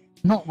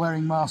not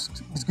wearing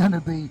masks is going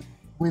to be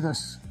with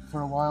us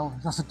for a while.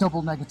 That's a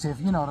double negative,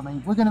 you know what I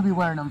mean? We're going to be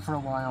wearing them for a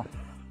while.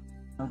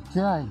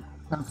 Okay,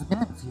 don't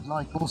forget, if you'd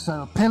like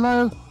also a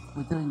pillow,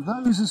 we're doing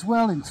those as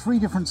well in 3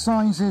 different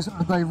sizes,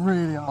 and they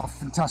really are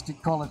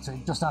fantastic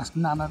quality. Just ask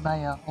Nana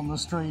Maya on the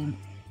stream.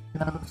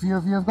 You know, a few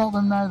of you have got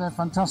them now, they're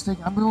fantastic.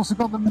 And we've also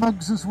got the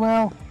mugs as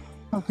well,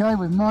 okay,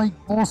 with my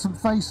awesome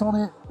face on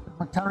it.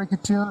 My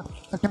caricature.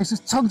 Okay, so there's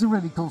tons of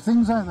really cool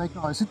things out there,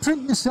 guys. So treat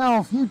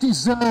yourself. You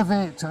deserve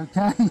it,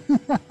 okay?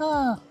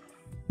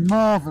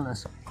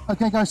 Marvellous.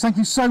 Okay, guys, thank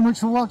you so much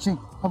for watching.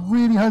 I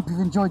really hope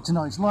you've enjoyed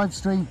tonight's live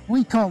stream.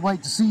 We can't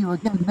wait to see you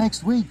again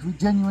next week. We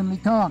genuinely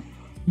can't.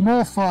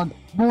 More fun,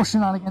 more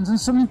shenanigans, and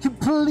something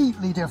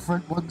completely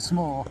different once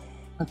more.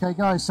 Okay,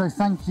 guys, so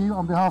thank you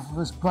on behalf of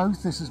us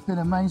both. This has been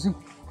amazing.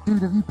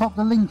 Dude, have you popped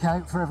the link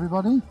out for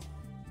everybody?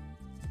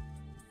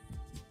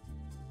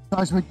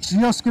 Guys, we're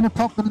just going to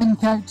pop the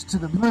link out to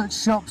the merch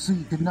shop so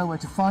you can know where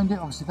to find it.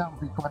 Obviously, that would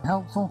be quite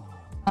helpful.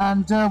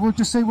 And we'll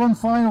just say one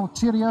final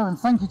cheerio and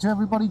thank you to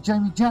everybody.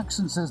 Jamie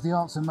Jackson says the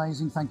art's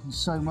amazing. Thank you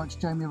so much,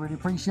 Jamie. I really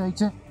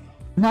appreciate it.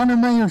 Nana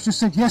Mayo has just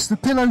said, yes, the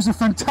pillows are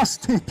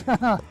fantastic.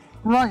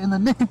 Right in the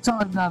nick of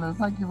time, Nana.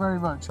 Thank you very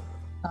much.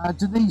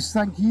 Denise,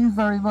 thank you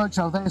very much.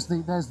 Oh, there's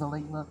the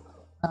link. Look.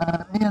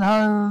 Ian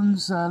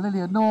Holmes,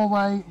 Lillian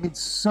Norway,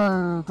 it's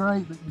so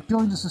great that you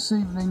joined us this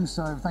evening,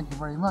 so thank you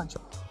very much.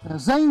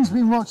 Zane's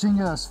been watching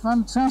us,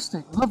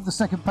 fantastic. Love the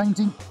second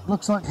painting,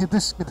 looks like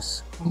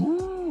hibiscus.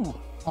 Ooh,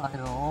 I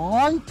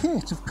like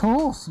it, of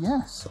course,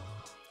 yes.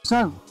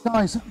 So,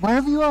 guys,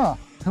 wherever you are,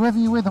 whoever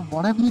you're with and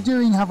whatever you're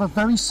doing, have a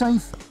very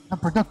safe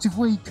and productive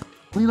week.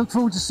 We look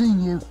forward to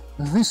seeing you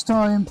this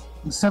time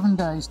in 7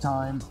 days'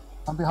 time.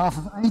 On behalf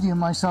of Adi and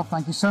myself,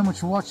 thank you so much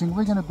for watching.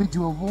 We're going to bid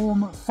you a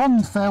warm,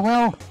 fond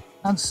farewell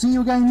and see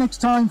you again next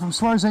time from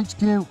Suarez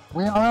HQ.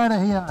 We are out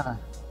of here.